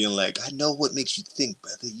hear him being like, I know what makes you think,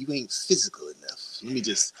 brother. You ain't physical enough. Let me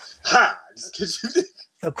just get you.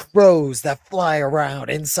 The crows that fly around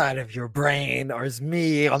inside of your brain are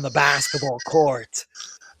me on the basketball court.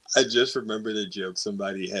 I just remember the joke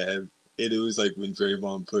somebody had, and it was like when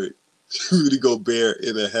Draymond put Rudy Gobert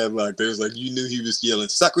in a headlock. There was like, you knew he was yelling,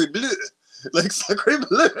 Sacre Bleu! Like, Sacre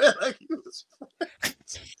Bleu! Like, he was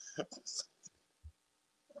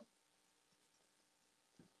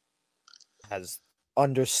has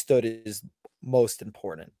understood is most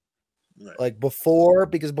important. Right. Like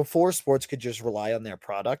before sports could just rely on their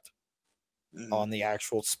product, on the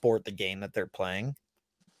actual sport, the game that they're playing.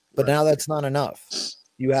 But now that's not enough.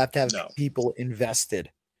 You have to have people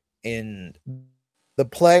invested in the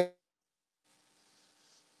players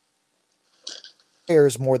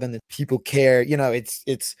more than the people care.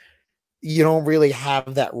 It's you don't really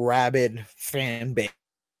have that rabid fan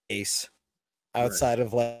base outside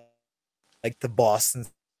of like the Boston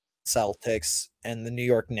Celtics and the New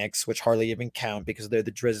York Knicks, which hardly even count because they're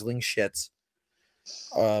the drizzling shits.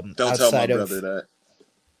 Don't tell my brother that.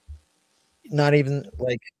 Not even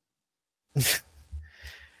like,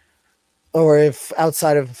 or if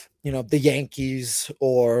outside of the Yankees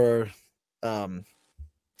or the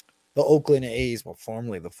Oakland A's, well,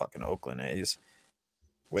 formerly the fucking Oakland A's,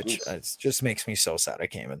 which just makes me so sad. I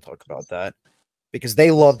can't even talk about that. Because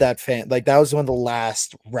they love that fan. Like, that was one of the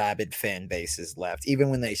last rabid fan bases left. Even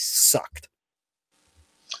when they sucked.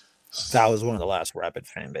 That was one of the last rabid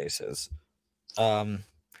fan bases. And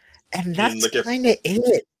that's kind of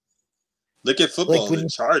it. Look at football. Like the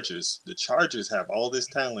Chargers. The Chargers have all this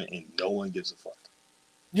talent and no one gives a fuck.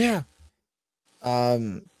 Yeah.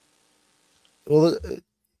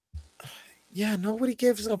 Nobody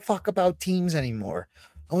gives a fuck about teams anymore.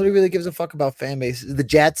 Nobody really gives a fuck about fan bases. The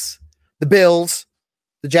Jets. The Bills,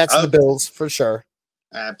 the Jets and the Bills, for sure.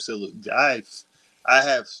 Absolutely. I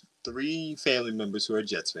have 3 family members who are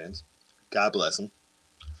Jets fans. God bless them.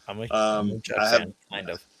 I'm a Jets fan,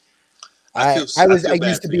 kind of. I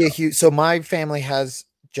used to be a huge. So my family has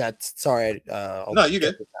Jets. Sorry. No, you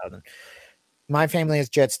good. My family has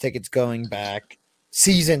Jets tickets going back,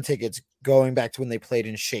 season tickets going back to when they played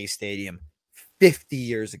in Shea Stadium 50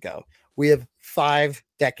 years ago. We have 5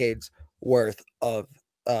 decades worth of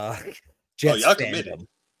Jets y'all committed.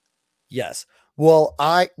 Yes. Well,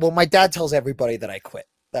 my dad tells everybody that I quit.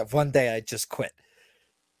 That one day I just quit,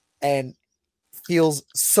 and feels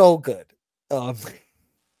so good. And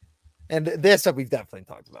this stuff we've definitely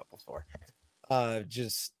talked about before.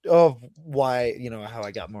 Just of why how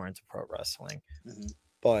I got more into pro wrestling,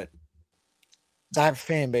 but that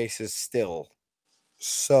fan base is still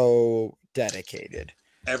so dedicated.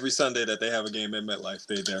 Every Sunday that they have a game at MetLife,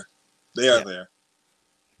 they're there. They are there.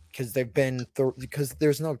 Because they've been because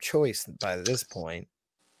there's no choice by this point.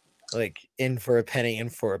 Like, in for a penny, in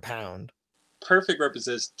for a pound. Perfect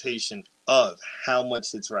representation of how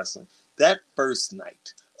much it's wrestling. That first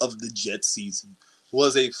night of the Jet season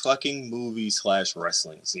was a fucking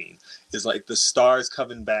movie/wrestling scene. It's like the stars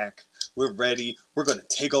coming back. We're ready. We're gonna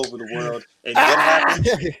take over the world. And what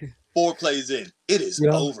happens? 4 plays in. It is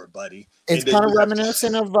over, buddy. It's kind of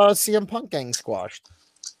reminiscent of CM Punk getting squashed.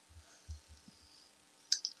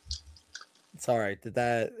 Sorry, did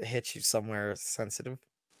that hit you somewhere sensitive?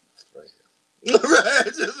 Right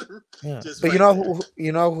Yeah. Just But right you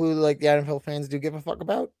know there. who like the NFL fans do give a fuck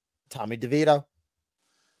about? Tommy DeVito.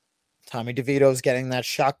 Tommy DeVito's getting that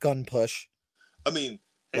shotgun push, I mean,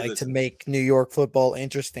 hey, like to listen, make New York football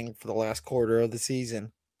interesting for the last quarter of the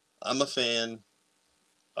season. I'm a fan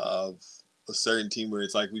of a certain team where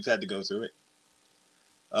it's like we've had to go through it.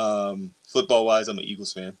 Football wise, I'm an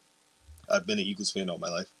Eagles fan. I've been an Eagles fan all my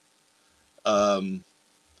life.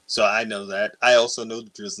 So I know that. I also know the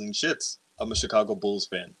drizzling shits. I'm a Chicago Bulls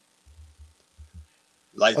fan.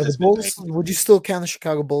 Life Are the has been Bulls? painful. Would you still count the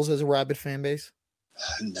Chicago Bulls as a rabid fan base?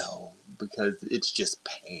 No, because it's just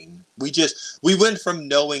pain. We went from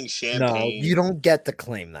knowing No, champagne. you don't get to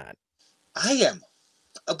claim that.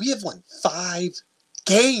 We have won 5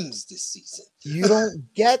 games this season. You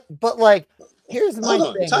don't get, but like, here's my Hold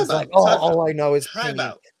on, thing: time is like, out, oh, time out, all I know is time pain.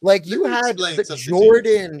 out. Like, Let you me had explain the something to you.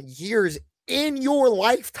 Jordan years in your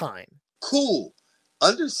lifetime. Cool.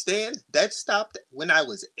 Understand that stopped when I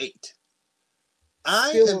was 8.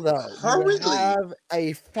 I Still, am though, you currently. have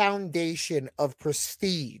a foundation of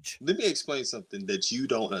prestige. Let me explain something that you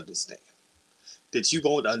don't understand. That you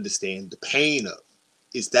won't understand the pain of.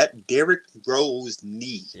 Is that Derrick Rose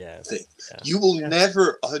knee thing. Yeah. You will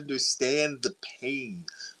never understand the pain.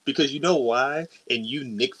 Because you know why? And you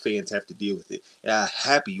Knicks fans have to deal with it. And I'm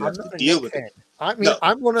happy you have to deal with it. I mean, No,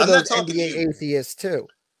 I'm one of I'm not those talking to NBA you. atheists too.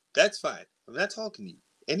 That's fine. I'm not talking to you.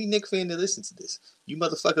 Any Knicks fan that listens to this, you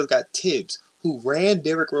motherfuckers got Tibbs, who ran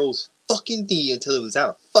Derrick Rose fucking knee until it was out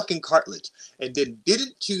of fucking cartilage, and then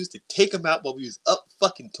didn't choose to take him out while he was up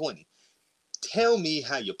fucking 20. Tell me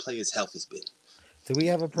how your player's health has been. Do we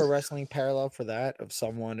have a pro wrestling parallel for that of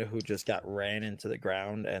someone who just got ran into the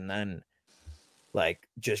ground and then like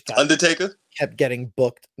just Undertaker? kept getting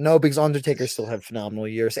booked? No, because Undertaker still had phenomenal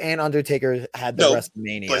years, and Undertaker had the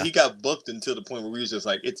WrestleMania. But he got booked until the point where we was just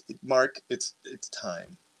like, Mark, it's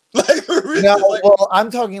time. Like, well,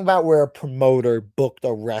 I'm talking about where a promoter booked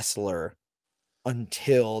a wrestler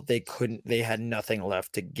until they had nothing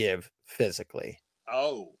left to give physically.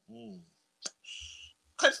 Oh,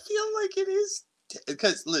 I feel like it is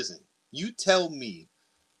because listen, you tell me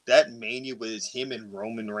that Mania with him and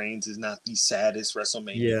Roman Reigns is not the saddest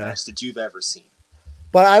WrestleMania match that you've ever seen.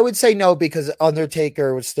 But I would say no, because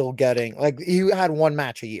Undertaker was still getting he had one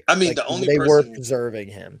match a year. I mean, like, the only they person were preserving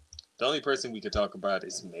him. The only person we could talk about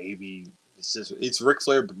is maybe it's Ric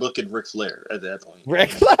Flair booking Ric Flair at that point. Ric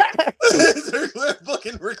Flair. It's Ric Flair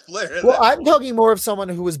booking Ric Flair. Well, I'm talking more of someone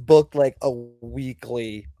who was booked like a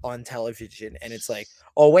weekly on television, and it's like,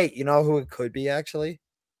 oh wait, you know who it could be actually?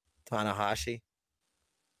 Tanahashi.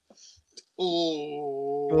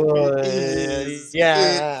 Oh, it is.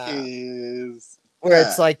 Yeah. It is. Where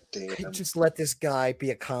it's like, damn. just let this guy be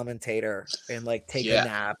a commentator and like take a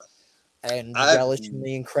nap and relish in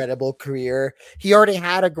the incredible career. He already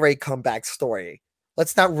had a great comeback story.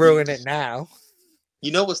 Let's not ruin it now.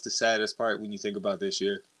 You know what's the saddest part when you think about this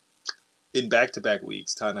year? In back-to-back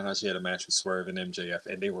weeks, Tanahashi had a match with Swerve and MJF,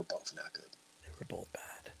 and they were both not good. They were both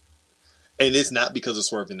bad. And it's not because of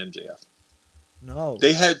Swerve and MJF. No.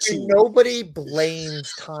 They had to. Nobody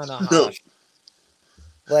blames Tanahashi. No.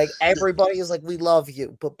 Like, everybody is like, we love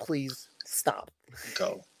you, but please stop.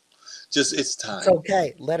 Go. Just, it's time. It's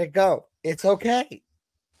okay. Let it go. It's okay.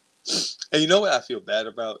 And you know what I feel bad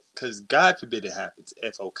about? Because God forbid it happens.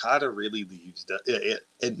 If Okada really leaves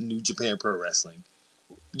at New Japan Pro Wrestling,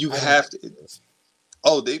 you have to.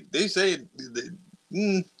 Oh, they say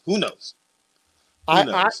who knows?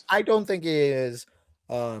 I don't think he is.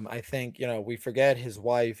 I think, we forget his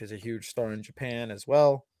wife is a huge star in Japan as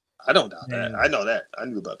well. I don't doubt that. I know that. I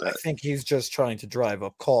knew about that. I think he's just trying to drive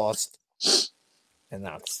up cost. And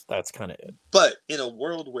that's kind of it. But in a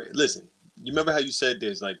world where, listen, you remember how you said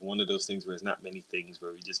there's like one of those things where it's not many things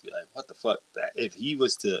where we just be like, what the fuck? That if he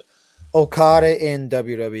was to Okada in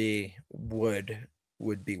WWE would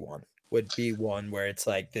be one. Would be one where it's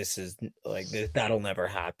like, this is like that'll never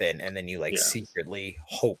happen, and then you secretly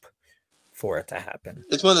hope for it to happen.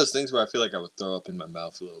 It's one of those things where I feel like I would throw up in my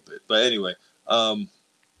mouth a little bit. But anyway,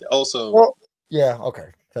 also, well, yeah, okay,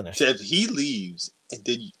 finish. If he leaves, and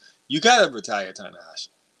then you gotta retire Tanahashi.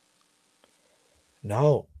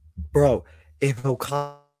 No, bro. If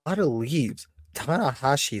Okada leaves,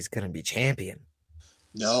 Tanahashi is gonna be champion.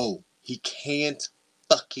 No, he can't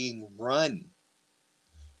fucking run.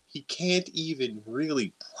 He can't even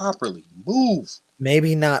really properly move.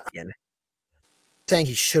 Maybe not. I'm saying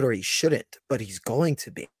he should or he shouldn't, but he's going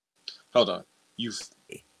to be. Hold on,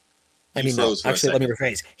 let me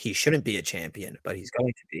rephrase. He shouldn't be a champion, but he's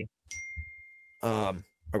going to be. Are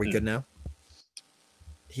we good now?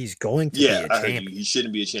 He's going to be a champion. He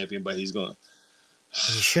shouldn't be a champion, but he's going.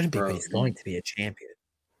 He shouldn't be, but he's going to be a champion.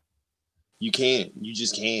 You can't. You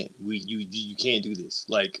just can't. You can't do this.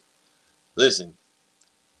 Like, listen.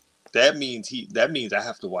 That means I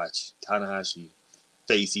have to watch Tanahashi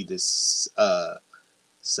face either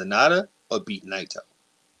Sonata or beat Naito.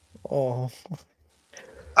 Oh,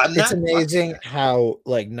 I'm it's not amazing how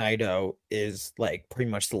like Naito is like pretty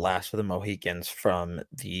much the last of the Mohicans from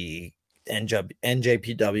the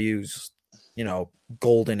NJPW's,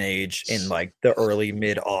 golden age in like the early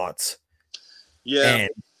mid aughts. Yeah. And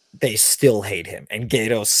they still hate him, and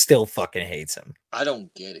Gato still fucking hates him. I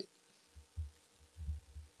don't get it.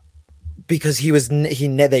 Because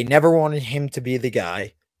they never wanted him to be the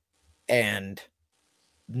guy, and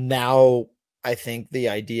now I think the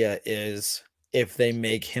idea is if they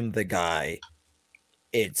make him the guy,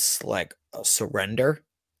 it's like a surrender.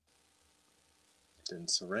 Then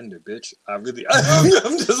surrender, bitch. I'm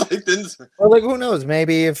just like, then. Or like, who knows?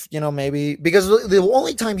 Maybe maybe because the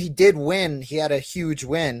only time he did win, he had a huge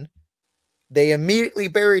win. They immediately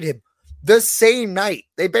buried him the same night.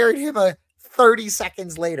 They buried him 30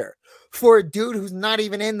 seconds later for a dude who's not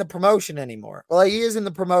even in the promotion anymore. Well, he is in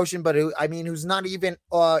the promotion, but who's not even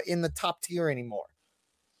in the top tier anymore.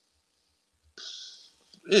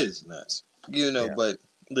 It is nuts, Yeah. But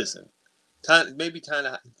listen,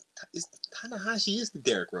 Tanahashi is the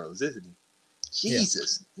Derrick Rose, isn't he?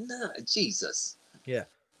 Jesus, Jesus. Yeah,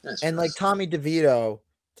 That's and rough. like Tommy DeVito,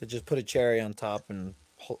 to just put a cherry on top and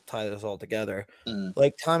tie this all together.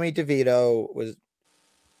 Like Tommy DeVito was.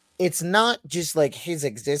 It's not just like his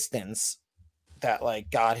existence that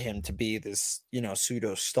like got him to be this,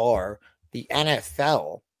 pseudo star. The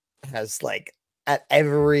NFL has like at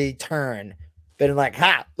every turn been like,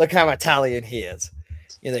 look how Italian he is.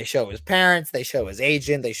 They show his parents, they show his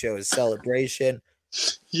agent, they show his celebration.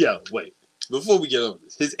 Yeah, wait. Before we get over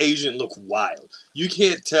this, his agent looked wild. You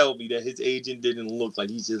can't tell me that his agent didn't look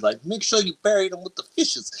like he's just like, make sure you buried him with the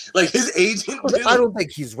fishes. Like his agent. I don't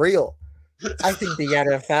think he's real. I think the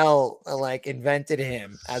NFL like invented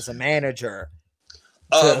him as a manager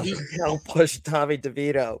to push Tommy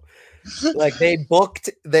DeVito. Like they booked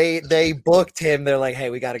him. They're like, hey,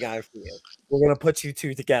 we got a guy for you. We're gonna put you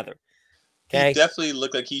two together. Okay. He definitely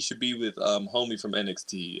looked like he should be with homie from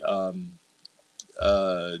NXT.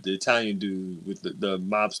 The Italian dude with the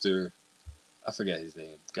mobster. I forget his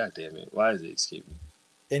name. God damn it. Why is it escaping me?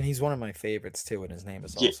 And he's one of my favorites too, and his name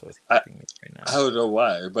is also escaping me right now. I don't know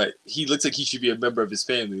why, but he looks like he should be a member of his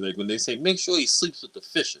family. Like when they say, make sure he sleeps with the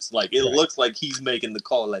fishes. Like it looks like he's making the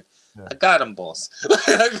call. Like, I got him, boss.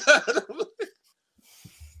 I got him.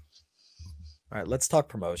 All right, let's talk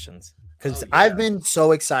promotions. Because I've been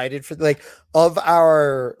so excited for of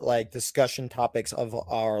our like discussion topics of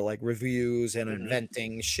our like reviews and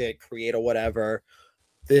inventing shit, create or whatever.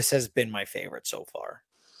 This has been my favorite so far.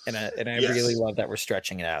 And I really love that we're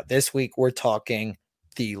stretching it out. This week, we're talking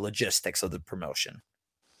the logistics of the promotion.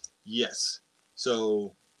 Yes.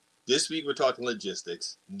 So this week, we're talking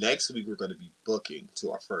logistics. Next week, we're going to be booking to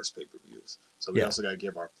our first pay-per-views. So we also got to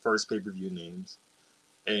give our first pay-per-view names.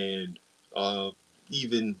 And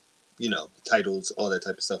even, titles, all that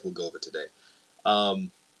type of stuff we'll go over today.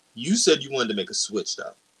 You said you wanted to make a switch,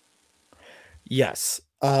 though. Yes.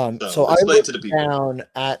 So I looked down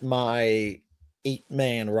at my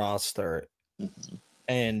 8-man roster,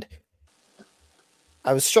 and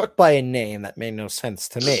I was struck by a name that made no sense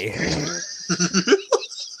to me.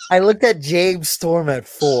 I looked at James Storm at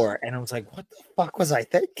 4, and I was like, "What the fuck was I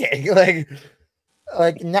thinking?"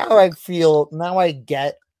 Like now I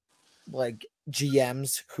get like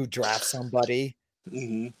GMs who draft somebody,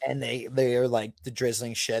 and they're like the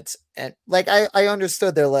drizzling shits, and like I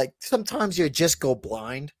understood they're like sometimes you just go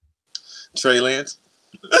blind. Trey Lance.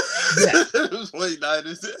 Yeah.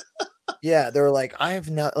 Yeah, they were like, I have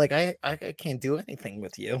not like I can't do anything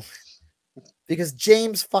with you because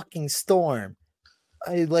James fucking Storm.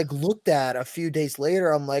 I like looked at a few days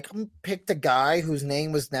later. I'm like, I'm picked a guy whose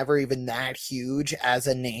name was never even that huge as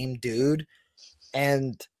a name, dude,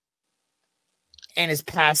 and is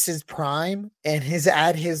past his prime and is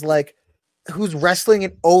at his like, who's wrestling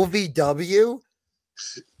in OVW.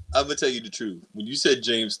 I'm gonna tell you the truth. When you said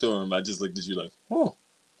James Storm, I just looked at you like, oh.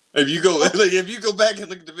 If you go back and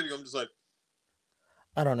look at the video, I'm just like,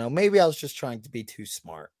 I don't know. Maybe I was just trying to be too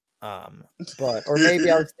smart. Or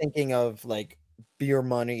maybe I was thinking of like Beer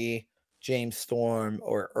Money, James Storm,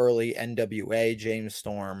 or early NWA James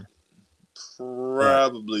Storm.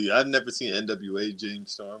 Probably. I've never seen NWA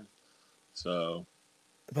James Storm. So,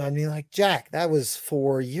 but I mean, like Jack, that was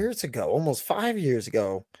 4 years ago, almost 5 years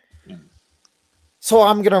ago. So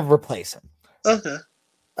I'm gonna replace him. Okay.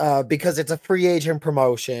 Because it's a free agent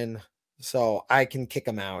promotion, so I can kick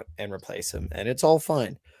him out and replace him, and it's all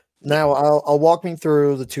fine. Now I'll walk me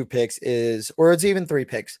through the 2 picks or it's even 3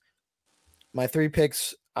 picks. My 3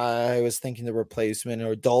 picks, I was thinking the replacement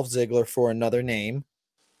or Dolph Ziggler for another name.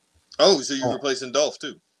 Oh, so you're replacing Dolph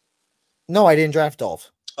too? No, I didn't draft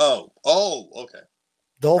Dolph. Oh, okay.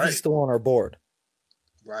 Dolph Right. is still on our board.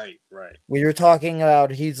 Right. We were talking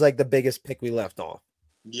about he's like the biggest pick we left off.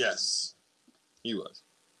 Yes, he was.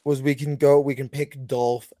 We can pick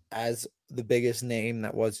Dolph as the biggest name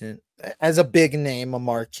that wasn't as a big name, a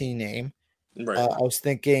marquee name. Right. I was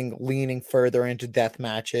thinking leaning further into death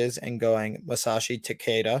matches and going Masashi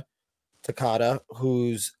Takada,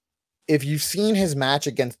 who's, if you've seen his match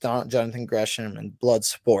against Jonathan Gresham in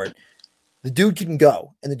Bloodsport, the dude can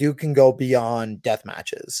go, and the dude can go beyond death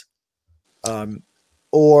matches.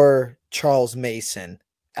 Or Charles Mason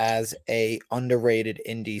as a underrated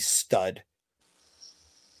indie stud.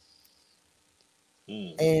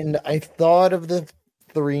 And I thought of the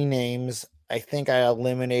 3 names. I think I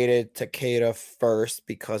eliminated Takeda first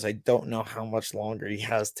because I don't know how much longer he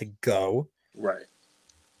has to go. Right.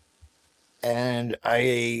 And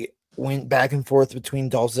I went back and forth between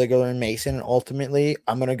Dolph Ziggler and Mason. And ultimately,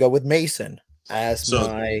 I'm going to go with Mason as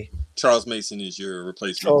my... Charles Mason is your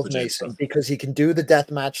replacement Charles for James Mason, stuff. because he can do the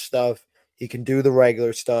deathmatch stuff. He can do the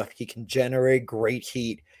regular stuff. He can generate great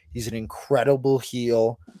heat. He's an incredible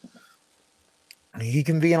heel. He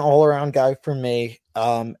can be an all-around guy for me.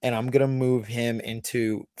 And I'm going to move him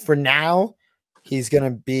into, for now, he's going to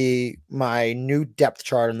be my new depth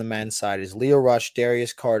chart on the men's side is Leo Rush,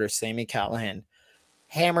 Darius Carter, Sami Callihan.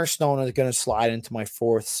 Hammerstone is going to slide into my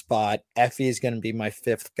 4th spot. Effie is going to be my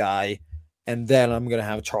 5th guy. And then I'm going to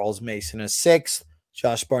have Charles Mason as 6th,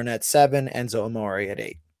 Josh Barnett 7, Enzo Amore at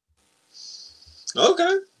 8.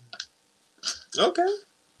 Okay.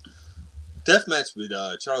 Deathmatch with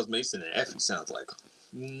Charles Mason and Effie sounds like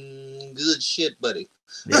good shit, buddy.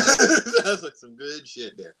 Yeah. Sounds like some good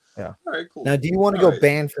shit there. Yeah. All right, cool. Now, do you want to go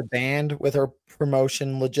band for band with our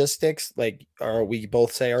promotion logistics? Like, or we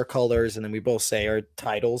both say our colors and then we both say our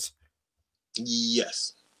titles?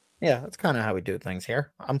 Yes. Yeah, that's kind of how we do things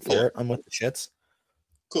here. I'm for it. I'm with the shits.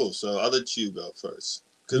 Cool. So I'll let you go first.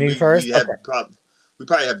 Me first? We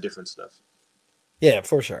probably have different stuff. Yeah,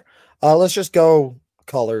 for sure. Let's just go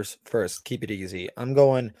colors first. Keep it easy. I'm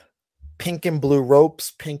going pink and blue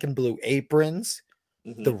ropes, pink and blue aprons.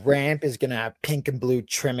 Mm-hmm. The ramp is going to have pink and blue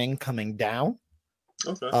trimming coming down.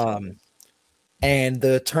 Okay. And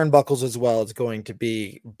the turnbuckles as well is going to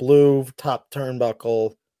be blue top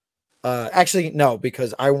turnbuckle. Actually, no,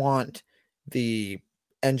 because I want the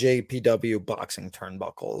NJPW boxing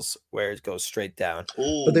turnbuckles where it goes straight down.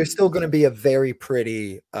 Ooh. But there's still going to be a very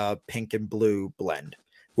pretty pink and blue blend.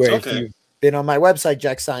 Where if you've been on my website,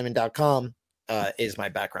 jacksimon.com, is my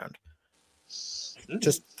background.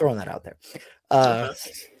 Just throwing that out there.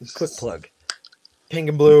 Quick plug. Pink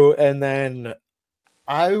and blue. And then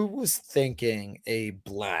I was thinking a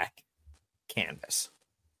black canvas.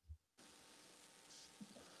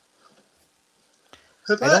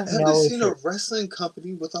 Have I seen a wrestling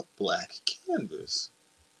company with a black canvas?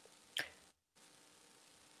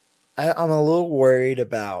 I'm a little worried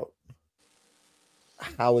about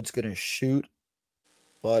how it's going to shoot,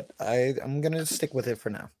 but I'm going to stick with it for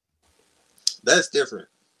now. That's different.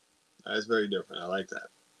 That's very different. I like that.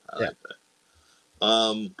 I like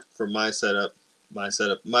that. For my setup,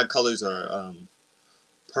 my colors are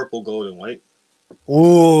purple, gold, and white.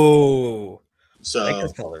 Ooh. So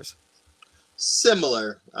Lakers colors.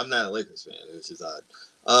 Similar. I'm not a Lakers fan, which is odd.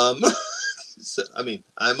 So, I mean,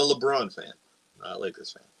 I'm a LeBron fan, not a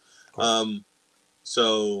Lakers fan.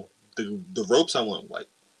 So the ropes I want white.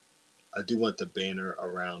 I do want the banner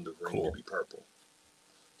around the ring to be purple.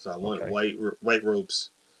 So I want white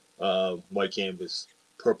ropes, white canvas,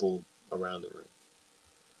 purple around the ring.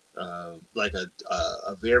 Like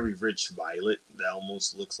a very rich violet that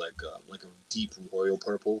almost looks like a deep royal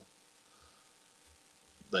purple,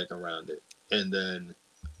 like around it. And then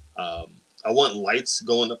I want lights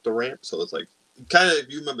going up the ramp. So it's like, kind of,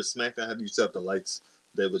 if you remember SmackDown, how you set up the lights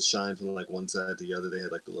that would shine from like one side to the other. They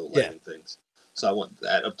had like the little lighting things. So I want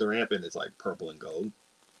that up the ramp, and it's like purple and gold.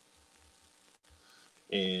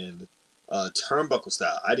 And turnbuckle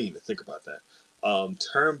style, I didn't even think about that.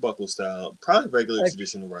 Turnbuckle style, probably regular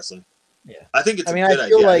traditional wrestling. Yeah, I think it's a good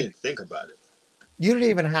idea. I didn't think about it. You didn't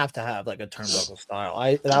even have to have like a turnbuckle style.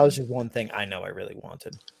 That was just one thing I know I really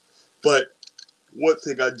wanted. But one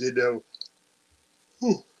thing I did know,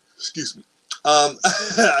 excuse me.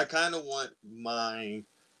 I kind of want my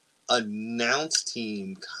announce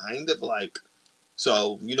team kind of like,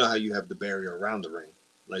 so you know how you have the barrier around the ring,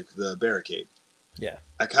 like the barricade. Yeah.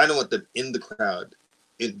 I kind of want them in the crowd,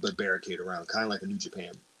 in the barricade around, kind of like a New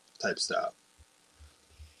Japan type style.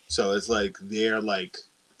 So it's like they're like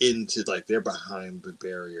into like they're behind the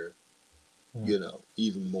barrier, you know,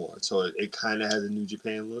 even more. So it kind of has a New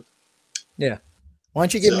Japan look. Yeah. Why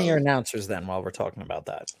don't you give me your announcers then while we're talking about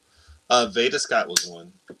that? Veda Scott was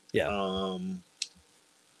one. Yeah.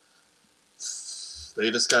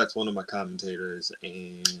 Veda Scott's one of my commentators,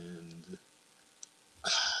 and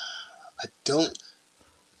I don't.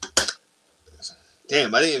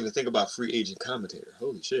 Damn, I didn't even think about free agent commentator.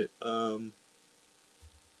 Holy shit.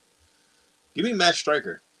 Give me Matt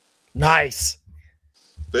Striker. Nice.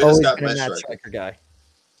 Veda Scott, Matt Striker guy.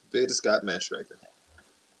 Veda Scott, Matt Striker.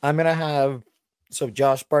 I'm gonna have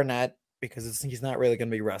Josh Barnett because he's not really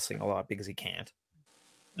gonna be wrestling a lot because he can't.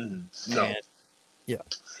 Mm-hmm. No. And, yeah.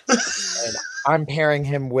 And I'm pairing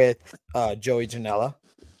him with Joey Janela,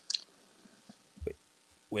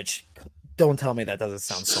 which don't tell me that doesn't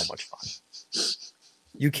sound so much fun.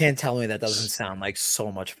 You can't tell me that doesn't sound like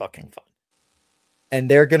so much fucking fun. And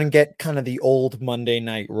they're going to get kind of the old Monday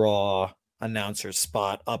Night Raw announcer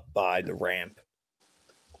spot up by the ramp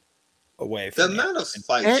away from the amount of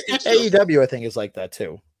fights. And AEW, I think, is like that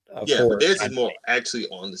too. Yeah, but theirs is more actually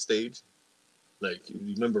on the stage. Like,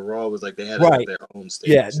 you remember Raw was like they had their own stage.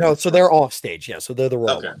 Yeah, no, so they're off stage. Yeah, so they're the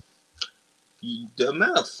Raw one. The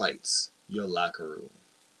amount of fights your locker room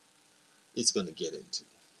is going to get into.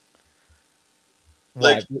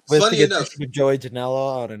 Like, funny enough, Joey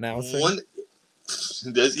Janela on announcing.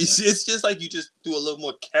 It's just like you just do a little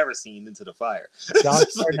more kerosene into the fire. Josh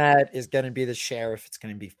Barnett is going to be the sheriff. It's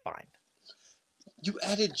going to be fine. You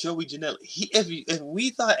added Joey Janela. If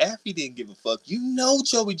we thought Effie didn't give a fuck, you know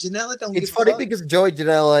Joey Janela don't give a fuck. It's funny because Joey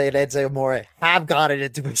Janela and Ed Zamora have gotten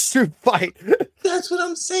into a shoot fight. That's what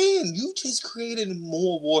I'm saying. You just created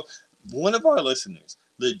more war. One of our listeners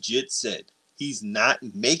legit said he's not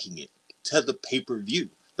making it to the pay-per-view.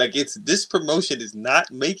 Like, this promotion is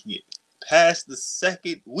not making it past the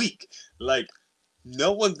second week. Like,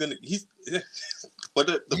 no one's gonna. But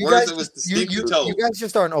the words that was distinctly told. You guys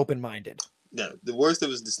just aren't open-minded. No, the words that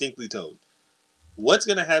was distinctly told. What's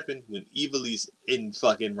gonna happen when Evilise in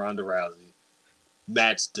fucking Ronda Rousey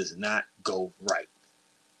match does not go right?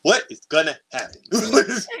 What is gonna happen?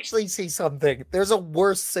 I actually see something. There's a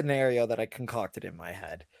worse scenario that I concocted in my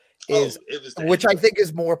head. Which I think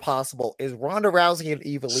is more possible, is Ronda Rousey and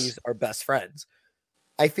Evilise are best friends.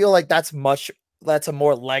 I feel like that's a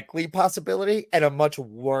more likely possibility and a much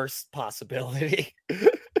worse possibility.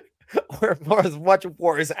 Or a much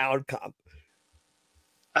worse outcome.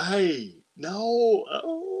 No.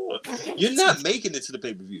 You're not making it to the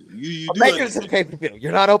pay-per-view. I'm making it to the pay-per-view.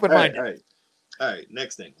 You're not open-minded. All right.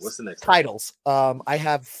 Next thing. What's the next titles? I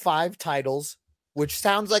have 5 titles, which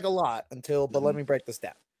sounds like a lot but let me break this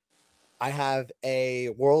down. I have a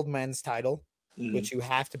world men's title, which you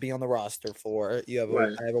have to be on the roster for. I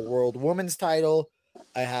have a world women's title.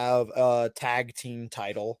 I have a tag team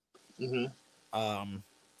title.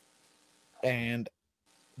 And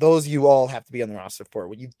those you all have to be on the roster for.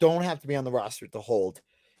 What you don't have to be on the roster to hold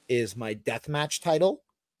is my deathmatch title.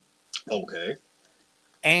 Okay.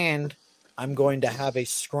 And I'm going to have a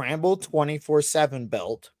Scramble 24/7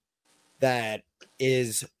 belt that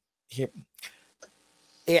is here.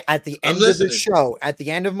 At the end of the show, at the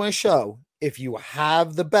end of my show, if you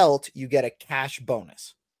have the belt, you get a cash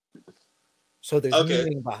bonus. So there's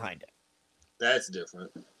meaning behind it. That's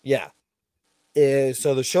different. Yeah.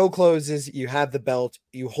 So the show closes, you have the belt,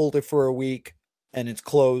 you hold it for a week, and it's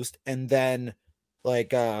closed. And then,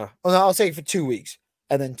 I'll say for 2 weeks.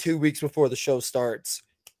 And then 2 weeks before the show starts,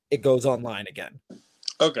 it goes online again.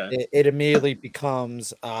 Okay. It immediately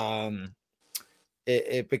becomes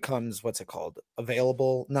it becomes, what's it called?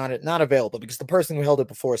 Available? Not available, because the person who held it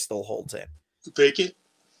before still holds it. Vacant?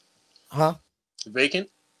 Huh? Vacant?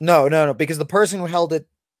 No, because the person who held it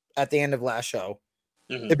at the end of last show,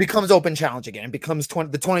 it becomes open challenge again. It becomes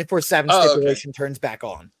the 24/7 stipulation turns back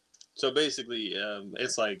on. So basically,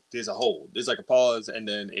 it's like there's a hold. There's like a pause, and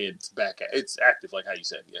then it's back. It's active, like how you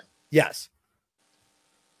said. Yeah. Yes.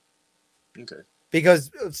 Okay.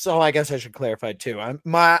 Because I guess I should clarify too. I'm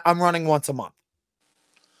running once a month.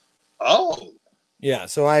 Oh. Yeah.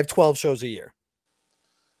 So I have 12 shows a year.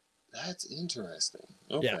 That's interesting.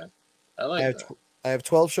 Okay. Yeah. I like that. I have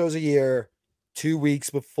 12 shows a year. 2 weeks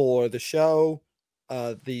before the show,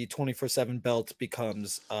 the 24/7 belt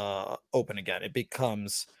becomes open again. It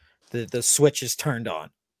becomes the switch is turned on.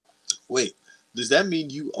 Wait, does that mean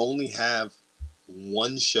you only have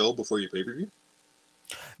one show before your pay-per-view?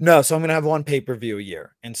 No, so I'm gonna have one pay-per-view a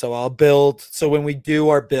year, and so I'll build. So when we do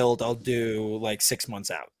our build, I'll do like 6 months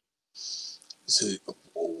out. So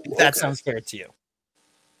that sounds fair to you.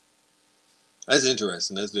 That's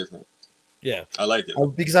interesting. That's different. Yeah, I like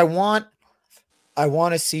it because I want I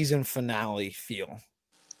want a season finale feel.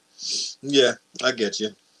 Yeah, I get you.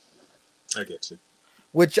 I get you.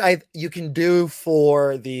 Which you can do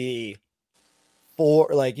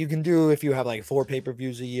you can do if you have like 4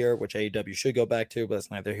 pay-per-views a year, which AEW should go back to, but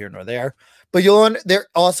it's neither here nor there. But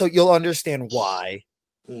you'll understand why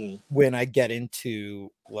when I get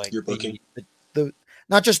into like your booking, the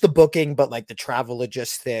not just the booking, but like the travel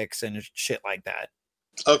logistics and shit like that.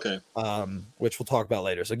 Okay. Which we'll talk about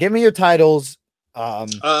later. So give me your titles.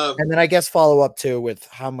 And then I guess follow up too with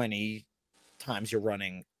how many times you're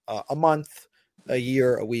running a month, a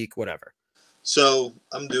year, a week, whatever. So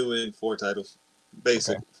I'm doing 4 titles,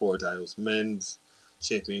 basic 4 titles: men's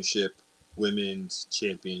championship, women's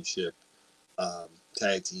championship,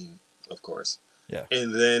 tag team, of course. Yeah.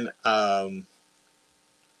 And then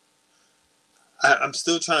I'm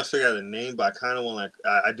still trying to figure out a name, but I kind of want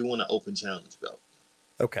I do want an open challenge belt.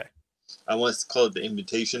 Okay. I want to call it the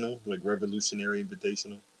Invitational, like Revolutionary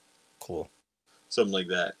Invitational. Cool. Something like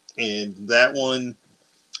that. And that one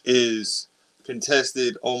is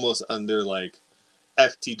contested almost under like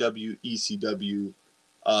FTW, ECW,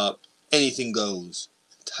 anything goes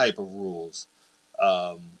type of rules.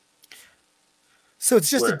 So it's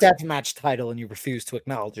just a deathmatch title and you refuse to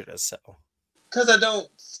acknowledge it as so. Because I don't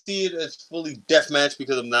see it as fully deathmatch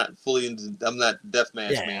because I'm not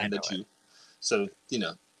deathmatch man that you. So,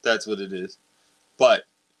 that's what it is. But,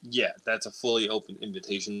 yeah, that's a fully open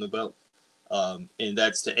invitation belt. And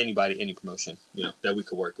that's to anybody, any promotion, that we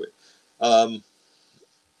could work with.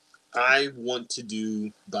 I want to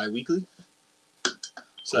do bi-weekly.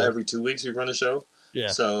 So every 2 weeks we run a show. Yeah.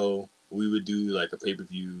 So we would do like a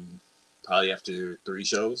pay-per-view probably after 3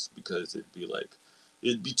 shows because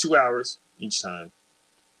it'd be 2 hours each time.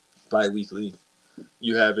 Bi-weekly.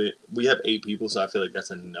 We have 8 people, so I feel like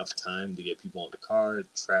that's enough time to get people on the card,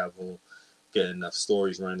 travel, get enough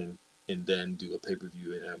stories running, and then do a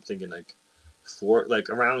pay-per-view. And I'm thinking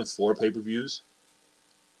around 4 pay-per-views.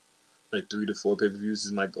 Like 3 to 4 pay-per-views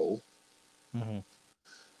is my goal. Mm-hmm.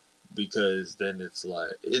 Because then it's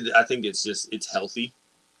I think it's healthy.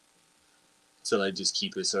 So like just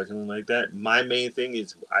keep it circling like that. My main thing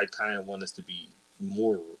is I kind of want us to be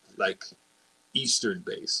more like Eastern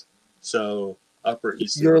based. So Upper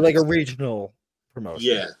Eastern. You're like a regional promotion.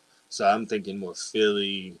 Yeah. So I'm thinking more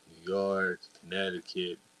Philly, New York,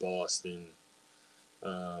 Connecticut, Boston,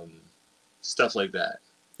 stuff like that.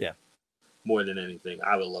 Yeah. More than anything,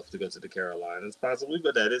 I would love to go to the Carolinas possibly,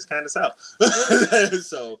 but that is kind of south.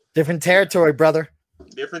 So different territory, brother.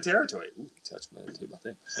 Different territory. Ooh, touch my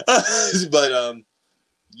thing. But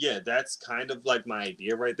yeah, that's kind of like my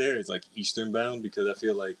idea right there. It's like Eastern bound because I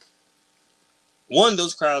feel like 1,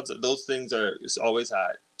 those crowds, those things it's always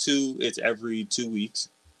hot. 2, it's every 2 weeks.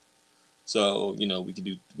 So we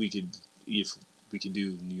could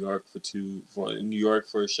do New York for New York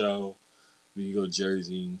for a show. We can go to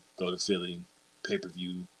Jersey, go to Philly,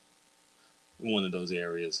 pay-per-view, one of those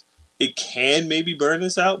areas. It can maybe burn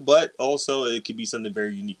us out, but also it could be something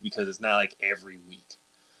very unique because it's not like every week.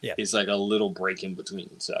 Yeah. It's like a little break in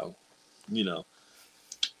between. So, one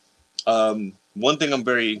thing I'm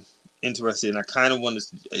very interested in, I kind of want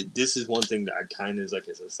to, this is one thing that I kind of is like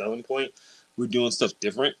as a selling point. We're doing stuff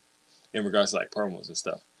different in regards to like promos and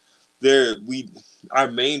stuff. Our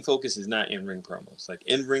main focus is not in-ring promos. Like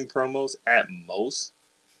in-ring promos at most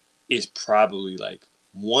is probably like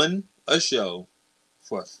a show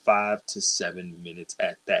for 5 to 7 minutes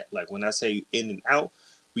at that. Like when I say in and out,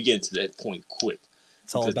 we get into that point quick.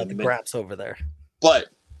 It's all about the graps over there. But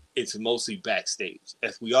it's mostly backstage.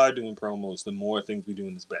 If we are doing promos, the more things we do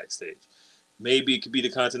in this backstage. Maybe it could be the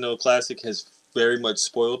Continental Classic has very much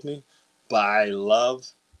spoiled me, but I love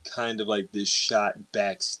kind of like this shot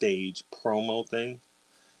backstage promo thing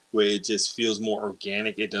where it just feels more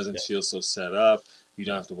organic. It doesn't feel so set up. You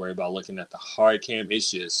don't have to worry about looking at the hard cam. It's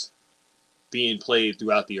just being played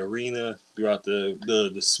throughout the arena, throughout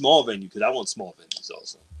the small venue, because I want small venues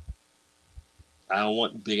also. I don't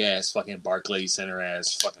want big ass fucking Barclays Center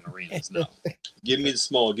ass fucking arenas. No. Give me the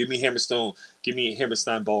small. Give me Hammerstone. Give me a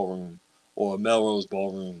Hammerstein Ballroom or a Melrose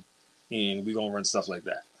Ballroom, and we're gonna run stuff like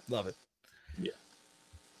that. Love it. Yeah.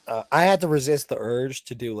 I had to resist the urge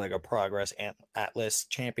to do like a Progress Atlas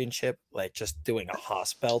Championship, like just doing a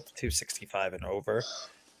Haas belt 265 and over,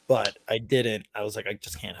 but I didn't. I was like, I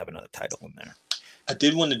just can't have another title in there. I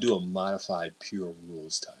did want to do a modified Pure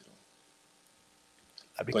Rules title,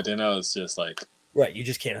 but then I was just like, right, you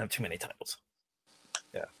just can't have too many titles.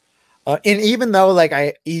 Yeah. And even though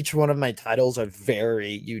like each one of my titles are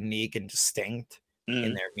very unique and distinct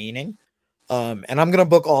in their meaning, and I'm gonna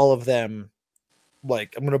book all of them.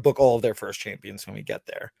 Like I'm gonna book all of their first champions when we get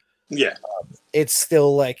there. Yeah. It's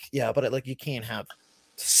still like, yeah, but like you can't have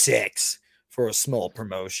 6 for a small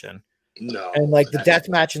promotion. No. And like the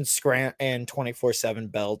deathmatch and Scram and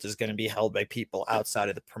 24/7 belt is going to be held by people outside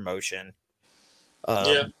of the promotion.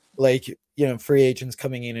 Yeah. Like, you know, free agents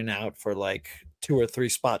coming in and out for like 2 or 3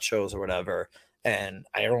 spot shows or whatever. And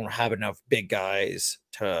I don't have enough big guys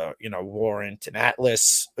to, you know, warrant an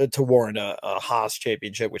Atlas, to warrant a Haas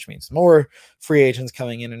championship, which means more free agents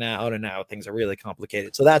coming in and out. And now things are really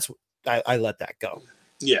complicated. So that's, I let that go.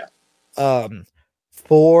 Yeah.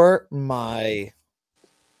 For my,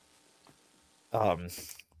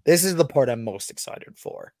 this is the part I'm most excited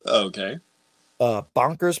for. Okay.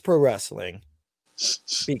 Bonkers Pro Wrestling.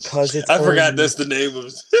 Because it's I forgot that's the name of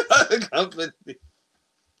the company.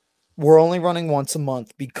 We're only running once a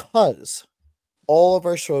month because all of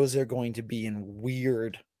our shows are going to be in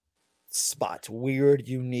weird spots, weird,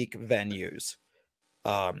 unique venues,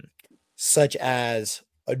 such as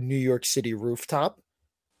a New York City rooftop,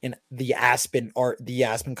 in the Aspen,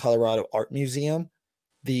 Colorado Art Museum,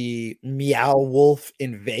 the Meow Wolf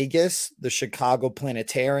in Vegas, the Chicago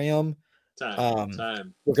Planetarium.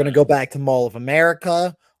 We're gonna go back to Mall of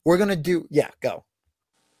America. We're gonna do, go.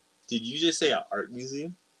 Did you just say an art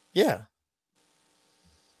museum? Yeah.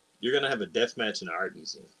 You're gonna have a death match in an art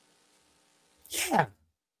museum. Yeah.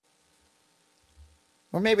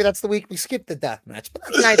 Or maybe that's the week we skipped the death match, but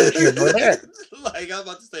that's neither here nor there. Like I'm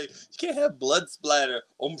about to say, you can't have blood splatter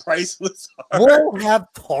on priceless art. We'll have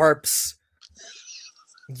tarps.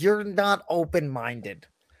 You're not open-minded.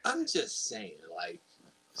 I'm just saying, like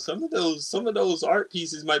some of those art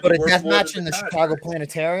pieces might but be a worth death more match than in the contract. Chicago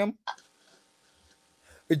Planetarium.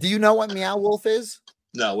 Do you know what Meow Wolf is?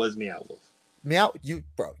 No, it was Meow Wolf.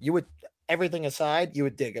 You would, everything aside, you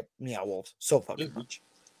would dig up Meow Wolf so fucking much.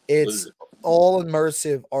 It's all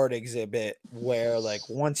immersive art exhibit where, like,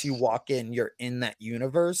 once you walk in, you're in that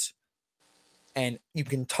universe, and you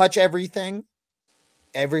can touch everything.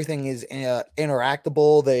 Everything is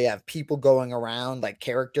interactable. They have people going around, like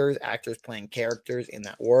actors playing characters in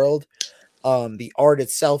that world. The art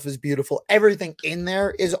itself is beautiful. Everything in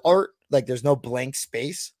there is art. Like, there's no blank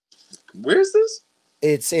space. Where's this?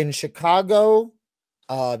 It's in Chicago,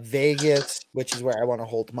 Vegas, which is where I want to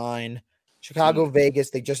hold mine. Chicago, Vegas.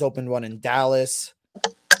 They just opened one in Dallas.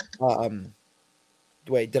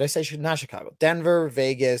 Wait, did I say not Chicago? Denver,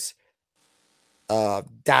 Vegas,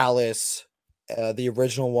 Dallas. The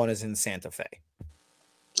original one is in Santa Fe.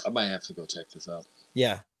 I might have to go check this out.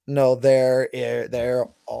 Yeah. No, they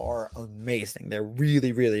are amazing. They're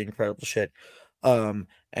really, really incredible shit.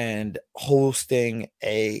 And hosting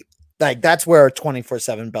that's where our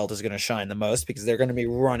 24/7 belt is going to shine the most, because they're going to be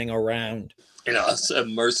running around in an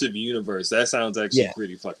immersive universe. That sounds actually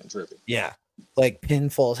pretty fucking trippy. Yeah. Like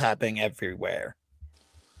pinfalls happening everywhere.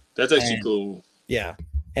 That's actually cool. Yeah.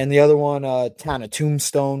 And the other one, Town of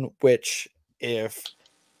Tombstone, which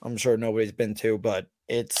I'm sure nobody's been to, but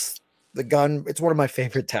it's one of my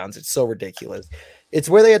favorite towns. It's so ridiculous. It's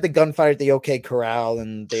where they had the gunfight at the OK Corral,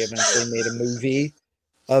 and they eventually made a movie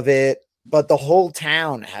of it. But the whole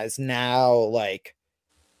town has now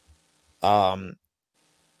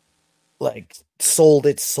sold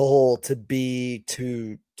its soul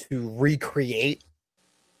to recreate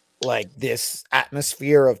like this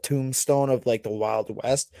atmosphere of Tombstone, of like the Wild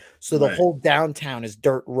West. So the whole downtown is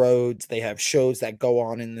dirt roads. They have shows that go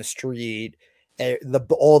on in the street.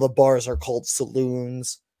 All the bars are called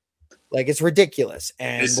saloons. Like, it's ridiculous.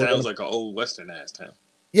 And it sounds like an old Western ass town.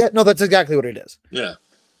 Yeah, no, that's exactly what it is. Yeah.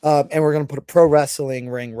 And we're gonna put a pro wrestling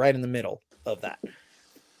ring right in the middle of that.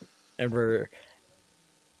 And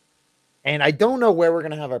I don't know where we're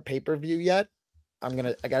gonna have our pay-per-view yet. I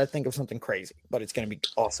gotta think of something crazy, but it's gonna be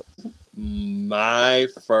awesome. My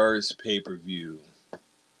first pay-per-view,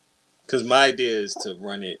 because my idea is to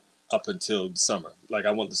run it up until summer. Like,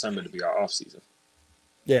 I want the summer to be our off season.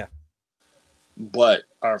 Yeah. But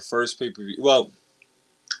our first pay-per-view will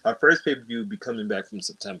be coming back from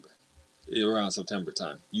September, around September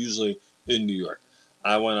time, usually in New York.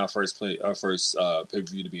 I want our first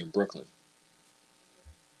pay-per-view to be in Brooklyn,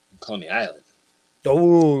 Coney Island.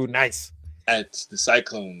 Oh, nice. At the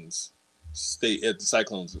Cyclones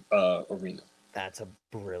arena. That's a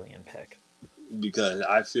brilliant pick. Because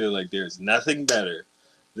I feel like there's nothing better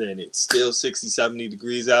than it's still 60, 70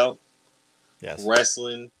 degrees out. Yes.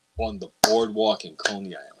 Wrestling on the boardwalk in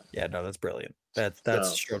Coney Island. Yeah, no, that's brilliant. That's a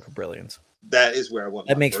stroke of brilliance. That is where I want.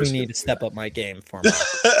 That makes me need to step up my game for my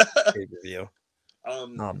pay-per-view.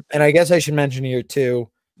 And I guess I should mention here too.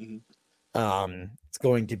 Mm-hmm. It's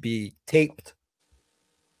going to be taped,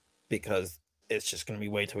 because it's just going to be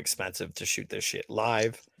way too expensive to shoot this shit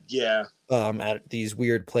live. Yeah. At these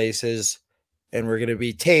weird places. and we're gonna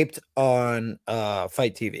be taped on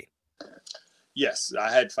Fight TV. Yes,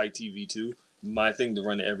 I had Fight TV too. My thing to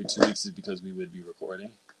run it every 2 weeks is because we would be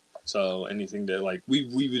recording. So anything that like we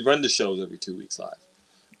would run the shows every 2 weeks live.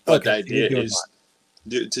 But the idea is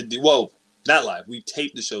to do well, not live. We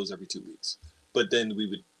tape the shows every 2 weeks, but then we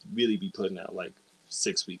would really be putting out like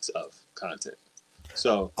 6 weeks of content.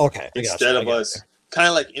 So instead of us kind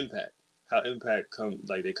of like Impact, how Impact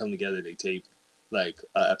they come together, they tape like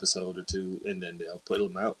an episode or two, and then they'll put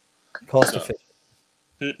them out. Cost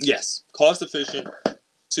efficient. Yes, cost efficient.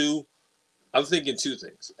 Two, I'm thinking two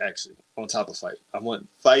things actually on top of Fight. I want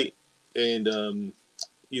Fight and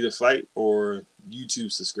either Fight or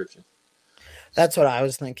YouTube subscription. That's what I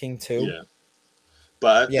was thinking too. Yeah,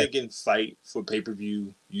 but I'm thinking Fight for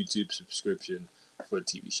pay-per-view, YouTube subscription for a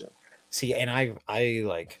TV show. See, and I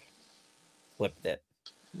like flipped it.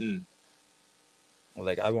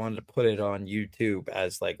 Like I wanted to put it on YouTube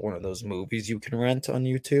as like one of those movies you can rent on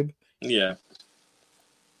YouTube. Yeah,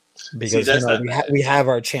 because we have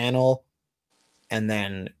our channel, and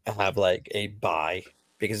then have like a buy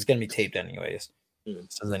because it's gonna be taped anyways.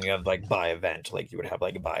 So then you have like buy event, like you would have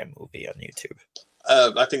like a buy a movie on YouTube.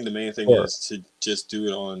 I think the main thing is to just do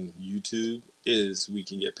it on YouTube. Is we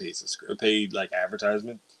can get paid like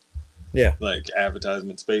advertisement. Yeah, like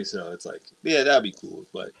advertisement space. So it's like, yeah, that'd be cool.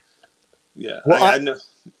 But yeah, well, I know.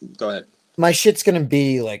 Go ahead. My shit's gonna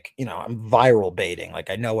be like, I'm viral baiting. Like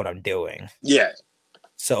I know what I'm doing. Yeah.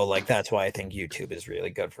 So like that's why I think YouTube is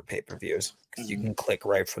really good for pay-per-views because you can click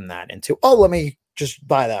right from that into let me just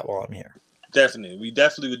buy that while I'm here. Definitely, we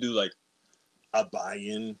definitely would do like a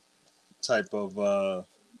buy-in type of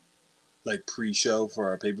like pre-show for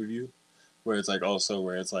our pay-per-view, where it's like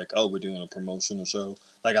we're doing a promotional show,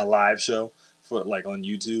 like a live show for like on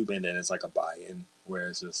YouTube, and then it's like a buy-in where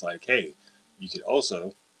it's just like, hey, you could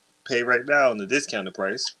also pay right now on the discounted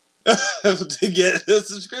price to get a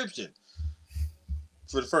subscription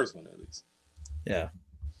for the first one at least. Yeah.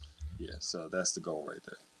 Yeah, so that's the goal right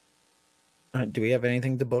there. Do we have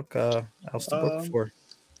anything to book else to book for?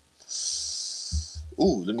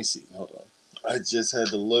 Ooh, let me see. Hold on. I just had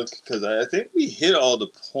to look because I think we hit all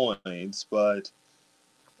the points, but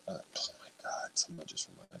oh my God, someone just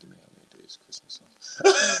reminded me how many days Christmas.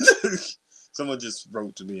 Someone just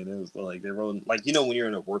wrote to me and it was like they wrote like when you're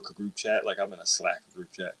in a work group chat, like I'm in a Slack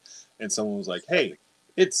group chat, and someone was like, "Hey,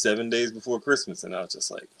 it's 7 days before Christmas," and I was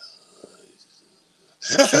just like,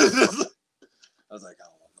 I was like, I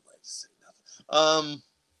don't want nobody to say nothing.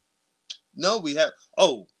 No, we have.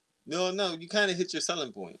 Oh, no, you kind of hit your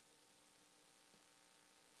selling point.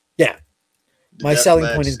 Yeah. My selling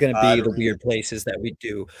point is going to be the weird places that we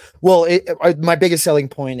do. Well, my biggest selling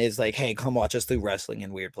point is like, hey, come watch us do wrestling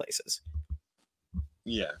in weird places.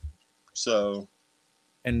 Yeah. So.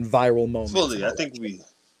 And viral moments. Fully, I think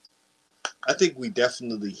we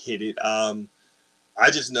definitely hit it. I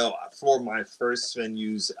just know for my first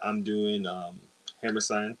venues, I'm doing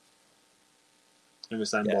Hammerstein.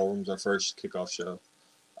 Hammerstein Ballroom's our first kickoff show.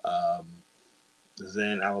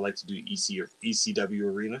 Then I would like to do ECW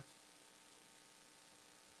Arena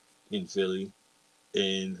in Philly,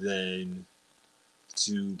 and then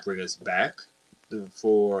to bring us back to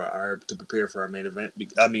prepare for our main event.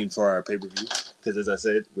 For our pay-per-view, because as I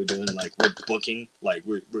said, we're booking, like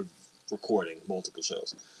we're recording multiple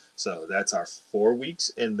shows. So that's our 4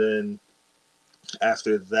 weeks, and then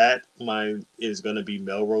after that, mine is going to be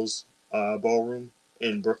Melrose Ballroom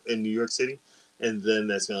in New York City, and then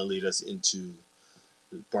that's going to lead us into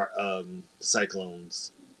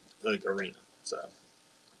Cyclones arena. So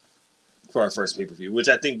for our first pay-per-view, which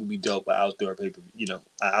I think would be dope, an outdoor pay-per-view. An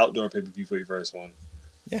outdoor pay-per-view for your first one.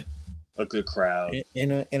 Yeah, a good crowd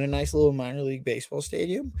in a nice little minor league baseball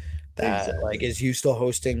stadium that is used to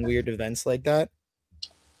hosting weird events like that.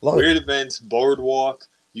 Weird events, boardwalk.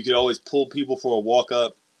 You could always pull people for a walk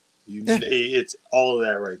up. It's all of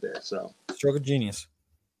that right there. So stroke of genius.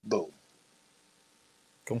 Boom.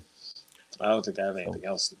 Cool. I don't think I have anything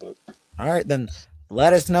else to book. All right, then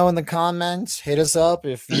let us know in the comments. Hit us up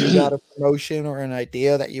if you got a promotion or an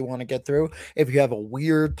idea that you want to get through. If you have a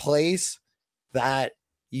weird place that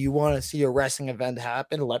you want to see a wrestling event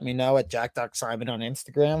happen, let me know at jack.simon on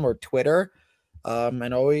Instagram or Twitter.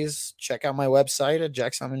 And always check out my website at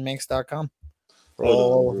jacksimonmakes.com for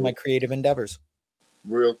all of my creative endeavors.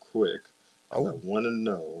 Real quick, I want to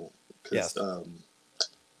know because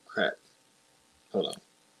crap. Hold on,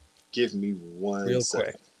 give me one real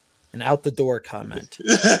second. Quick. An out the door comment.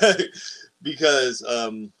 Because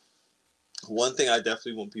one thing I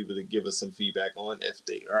definitely want people to give us some feedback on, if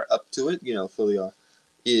they are up to it, fully are,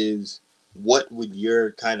 is what would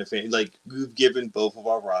your kind of fan, like we've given both of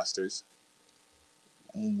our rosters.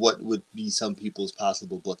 what would be some people's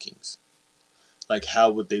possible bookings. Like,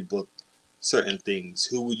 how would they book certain things?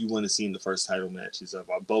 Who would you want to see in the first title matches of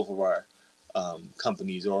both of our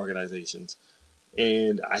companies or organizations?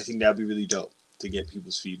 And I think that'd be really dope to get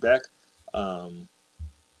people's feedback in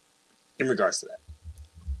regards to that.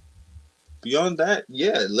 Beyond that,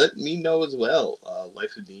 yeah, let me know as well.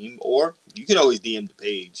 Life of Deem, or you can always DM the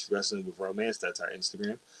page, Wrestling with Romance. That's our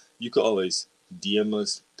Instagram. You can always DM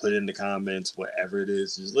us, put in the comments, whatever it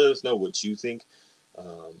is. Just let us know what you think.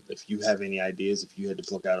 If you have any ideas, if you had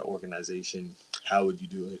to book out an organization, how would you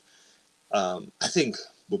do it? I think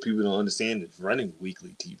what people don't understand is running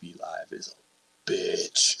weekly TV live is a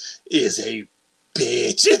bitch. Is a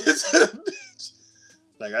bitch. It's a bitch.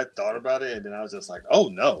 Like, I thought about it, and then I was just like, oh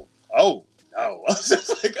no. Oh no. I was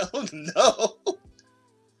just like, oh no.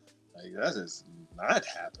 Like, that is not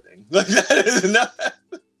happening. Like, that is not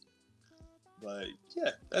happening. But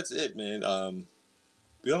yeah, that's it, man.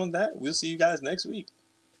 Beyond that, we'll see you guys next week.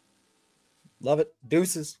 Love it.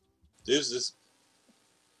 Deuces. Deuces.